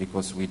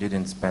 because we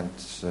didn't spend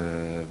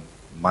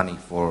money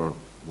for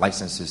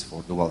licenses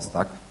for dual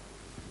stack.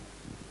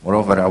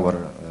 Moreover,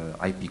 our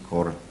IP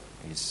core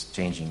is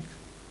changing.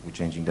 We're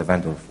changing the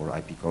vendor for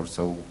IP core,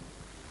 so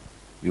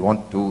we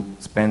want to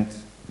spend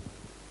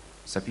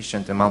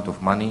sufficient amount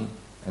of money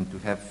and to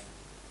have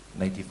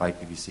native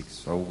IPv6.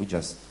 So we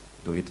just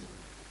do it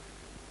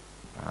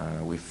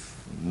with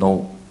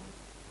no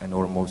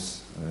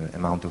enormous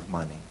amount of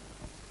money.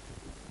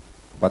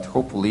 But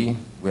hopefully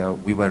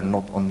we were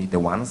not only the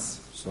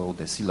ones, so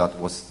the CLAT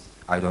was,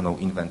 I don't know,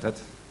 invented.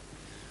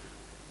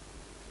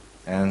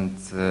 And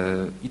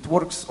it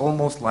works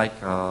almost like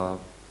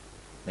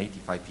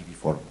native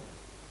IPv4.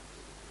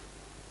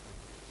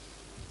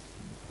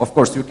 Of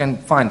course, you can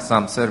find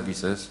some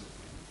services,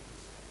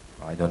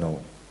 I don't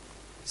know,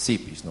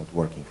 SIP is not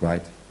working,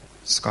 right?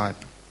 Skype.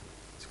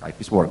 Skype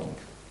is working.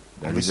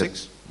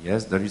 IPv6?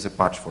 Yes, there is a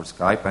patch for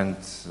Skype,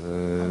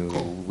 and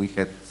cool. We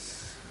had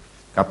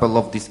a couple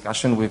of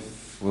discussion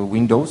with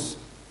Windows,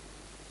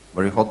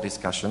 very hot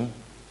discussion,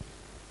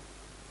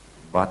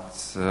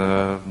 but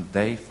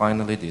they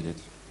finally did it.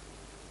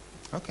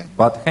 Okay.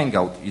 But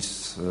Hangout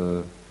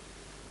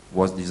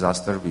was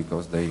disaster,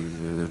 because they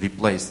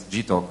replaced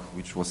Gtalk,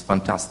 which was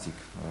fantastic.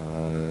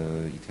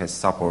 It has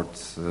support.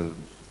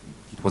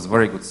 It was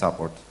very good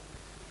support,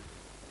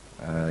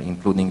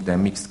 including the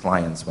mixed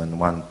clients when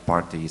one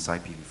party is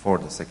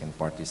IPv4, the second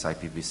party is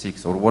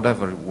IPv6, or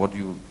whatever. What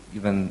you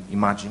even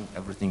imagine,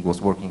 everything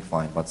was working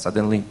fine. But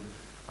suddenly,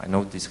 I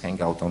noticed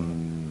Hangout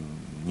on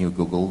new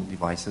Google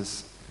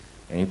devices,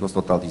 and it was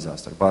total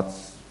disaster. But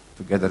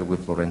together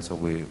with Lorenzo,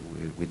 we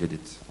did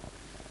it.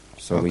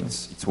 So Okay.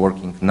 it's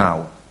working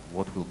now.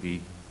 What will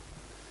be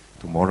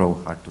tomorrow,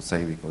 hard to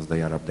say, because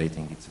they are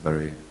updating it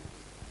very,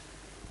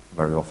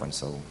 very often.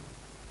 So,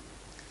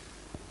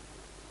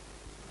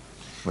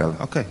 well,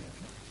 Okay,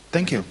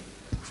 thank you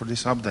for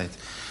this update.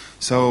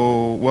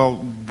 So, well,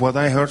 what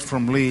I heard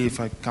from Lee, if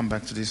I come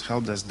back to this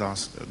help desk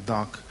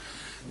doc,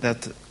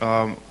 that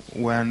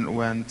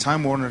when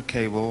Time Warner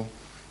Cable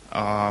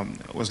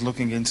was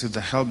looking into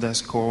the help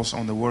desk calls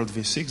on the World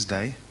V6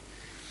 day,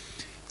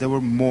 there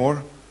were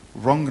more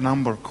wrong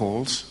number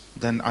calls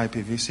than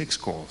IPv6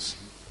 calls.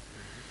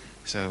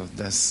 So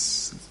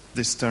this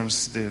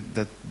terms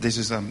that this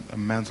is a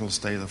mental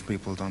state of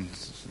people don't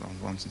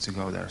want to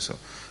go there. So,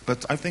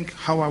 but I think,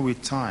 how are we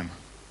time?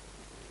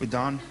 We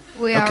done?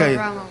 We Okay.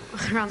 are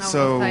run out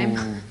So of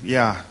time.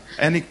 yeah,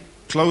 any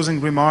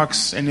closing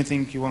remarks?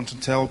 Anything you want to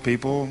tell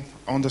people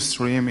on the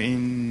stream,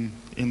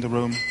 in the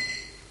room?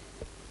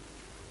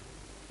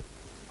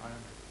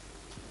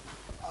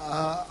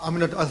 I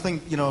mean, I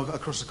think,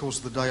 across the course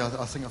of the day,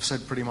 I think I've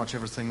said pretty much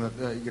everything that,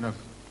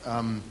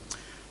 that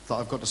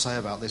I've got to say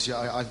about this.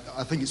 Yeah,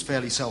 I think it's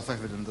fairly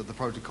self-evident that the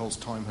protocol's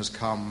time has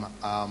come.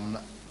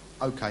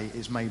 Okay,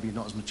 it's maybe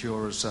not as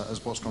mature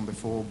as what's gone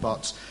before,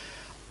 but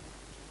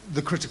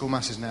the critical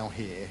mass is now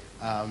here.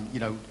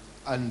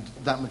 And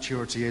that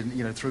maturity,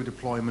 through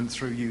deployment,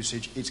 through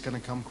usage, it's going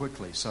to come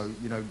quickly. So,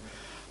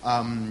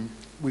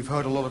 we've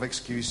heard a lot of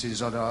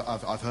excuses.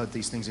 I've heard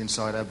these things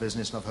inside our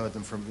business, and I've heard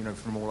them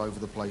from all over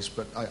the place.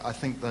 But I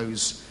think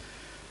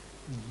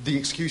the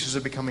excuses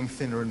are becoming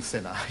thinner and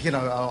thinner.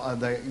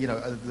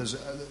 There's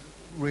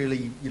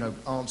really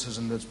answers,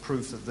 and there's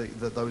proof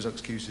that those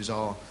excuses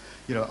are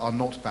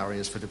not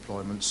barriers for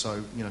deployment.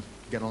 So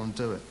get on and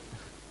do it.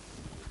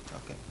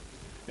 Okay.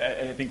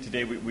 I think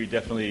today we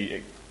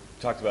definitely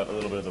talked about a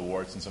little bit of the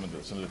warts and some of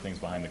the things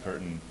behind the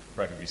curtain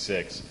for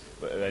IPv6,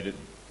 but I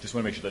just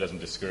want to make sure that doesn't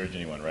discourage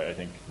anyone, right? I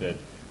think that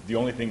the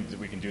only thing that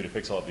we can do to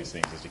fix all of these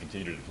things is to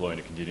continue to deploy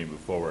and to continue to move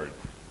forward.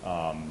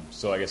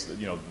 So I guess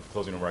the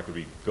closing remark would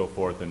be go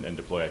forth and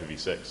deploy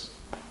IPv6.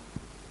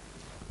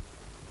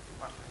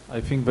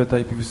 I think that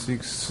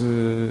IPv6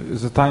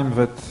 is a time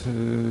that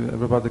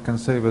everybody can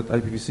say that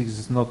IPv6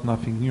 is not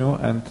nothing new,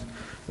 and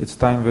it's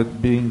time that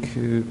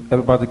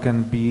everybody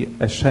can be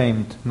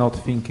ashamed not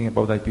thinking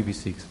about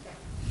IPv6.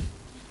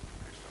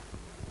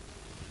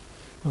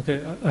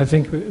 Okay, I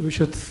think we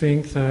should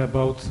think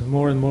about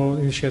more and more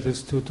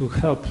initiatives to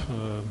help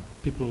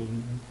people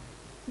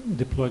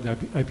deploy the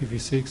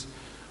IPv6.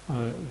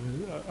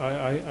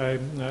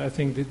 I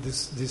think that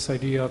this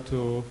idea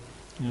to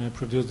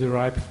produce the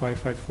RIPE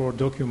 554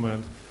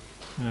 document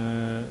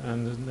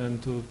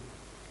and to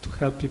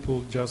help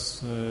people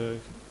just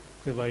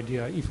have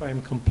idea if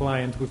I'm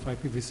compliant with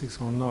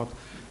IPv6 or not.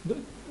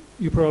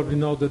 You probably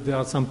know that there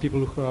are some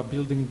people who are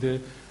building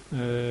the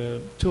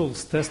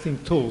testing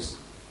tools.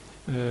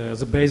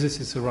 As a basis,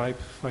 it's a RIPE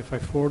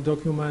 554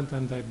 document,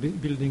 and they're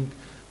building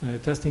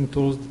testing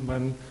tools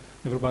when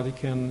everybody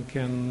can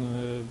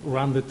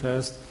run the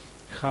test,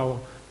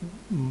 how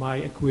my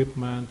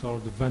equipment or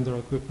the vendor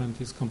equipment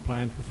is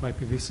compliant with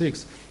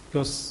IPv6,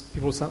 because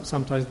people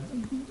sometimes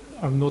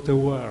are not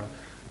aware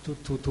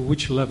to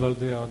which level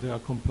they are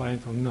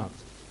compliant or not.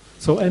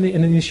 So an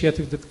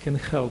initiative that can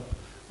help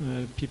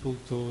people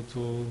to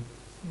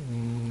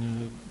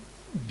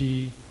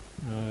be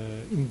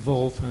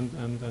involved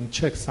and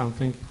check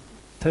something,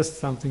 test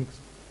something,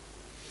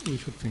 we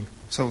should think.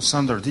 So,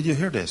 Sander, did you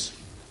hear this?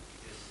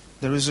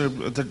 There is a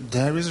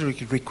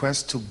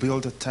request to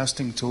build a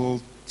testing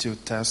tool to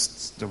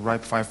test the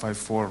RIPE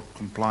 554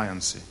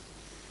 compliancy.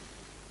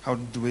 How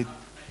do we?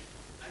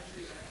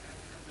 Actually, I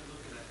have been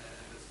looking at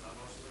this stuff.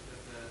 I also looked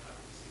at the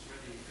IPv6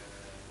 ready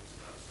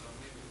stuff, so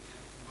maybe we can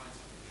combine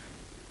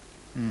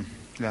something.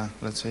 Yeah,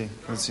 let's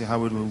see how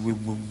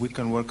we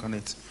can work on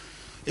it.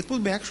 It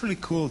would be actually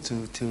cool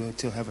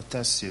to have a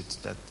test suite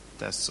that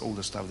tests all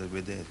the stuff that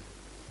we did.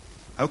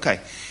 Okay,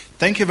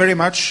 thank you very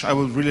much. I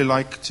would really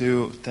like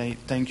to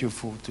thank you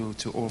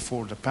to all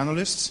four the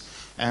panelists,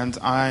 and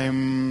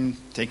I'm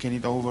taking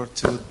it over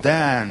to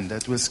Dan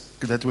that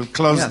will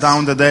close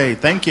down the day.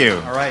 Thank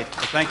you. All right,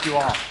 well, thank you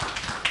all.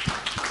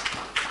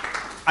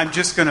 I'm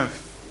just going to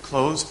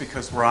close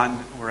because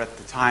we're at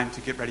the time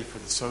to get ready for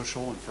the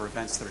social and for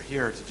events that are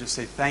here, to just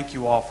say thank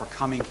you all for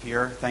coming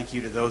here. Thank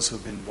you to those who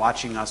have been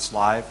watching us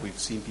live. We've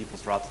seen people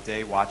throughout the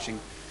day watching,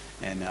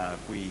 and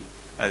we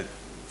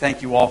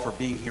thank you all for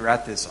being here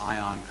at this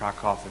ION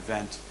Krakow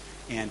event.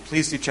 And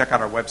please do check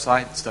out our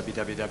website. It's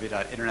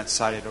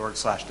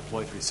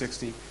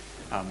www.internetsociety.org/deploy360.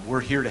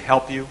 We're here to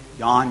help you.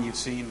 Jan, you've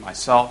seen,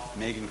 myself,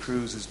 Megan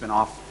Cruz, who's been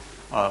off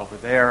over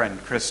there,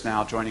 and Chris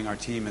now joining our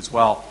team as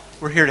well.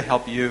 We're here to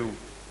help you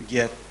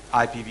get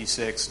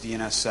IPv6,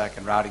 DNSSEC,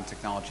 and routing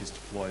technologies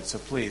deployed. So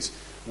please,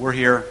 we're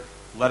here.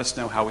 Let us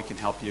know how we can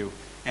help you.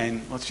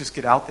 And let's just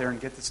get out there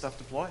and get this stuff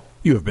deployed.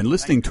 You have been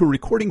listening to a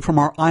recording from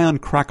our ION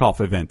Krakow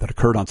event that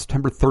occurred on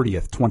September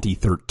 30th,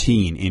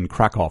 2013 in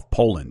Krakow,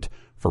 Poland.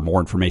 For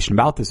more information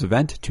about this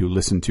event, to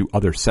listen to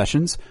other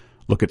sessions,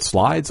 look at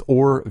slides,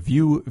 or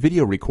view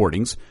video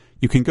recordings,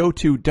 you can go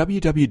to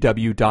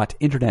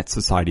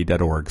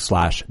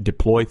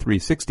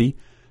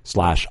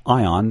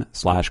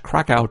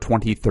www.internetsociety.org/deploy360/ion/Krakow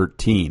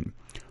 2013.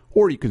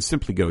 Or you can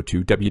simply go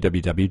to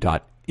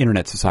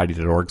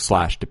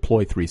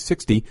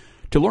www.internetsociety.org/deploy360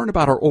 to learn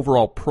about our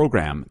overall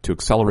program to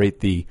accelerate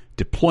the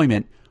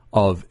deployment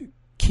of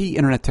key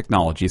internet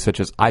technologies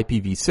such as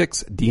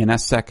IPv6,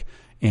 DNSSEC,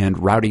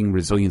 and routing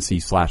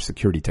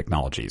resiliency/security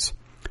technologies.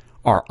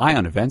 Our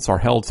ION events are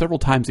held several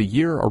times a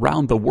year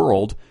around the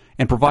world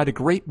and provide a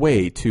great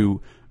way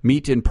to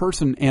meet in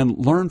person and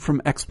learn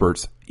from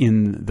experts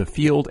in the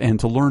field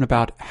and to learn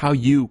about how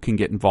you can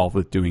get involved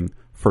with doing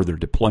further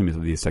deployment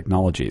of these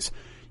technologies.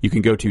 You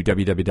can go to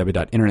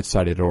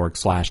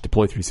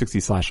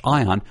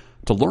www.internetsociety.org/deploy360/ion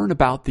to learn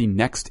about the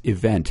next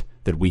event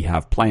that we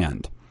have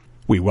planned.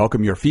 We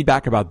welcome your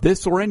feedback about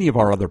this or any of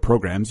our other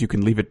programs. You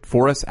can leave it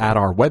for us at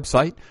our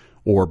website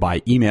or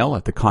by email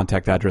at the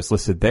contact address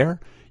listed there.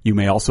 You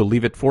may also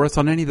leave it for us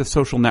on any of the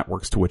social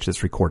networks to which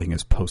this recording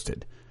is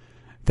posted.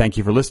 Thank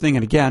you for listening,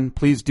 and again,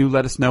 please do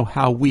let us know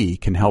how we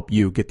can help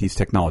you get these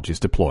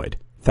technologies deployed.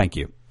 Thank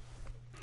you.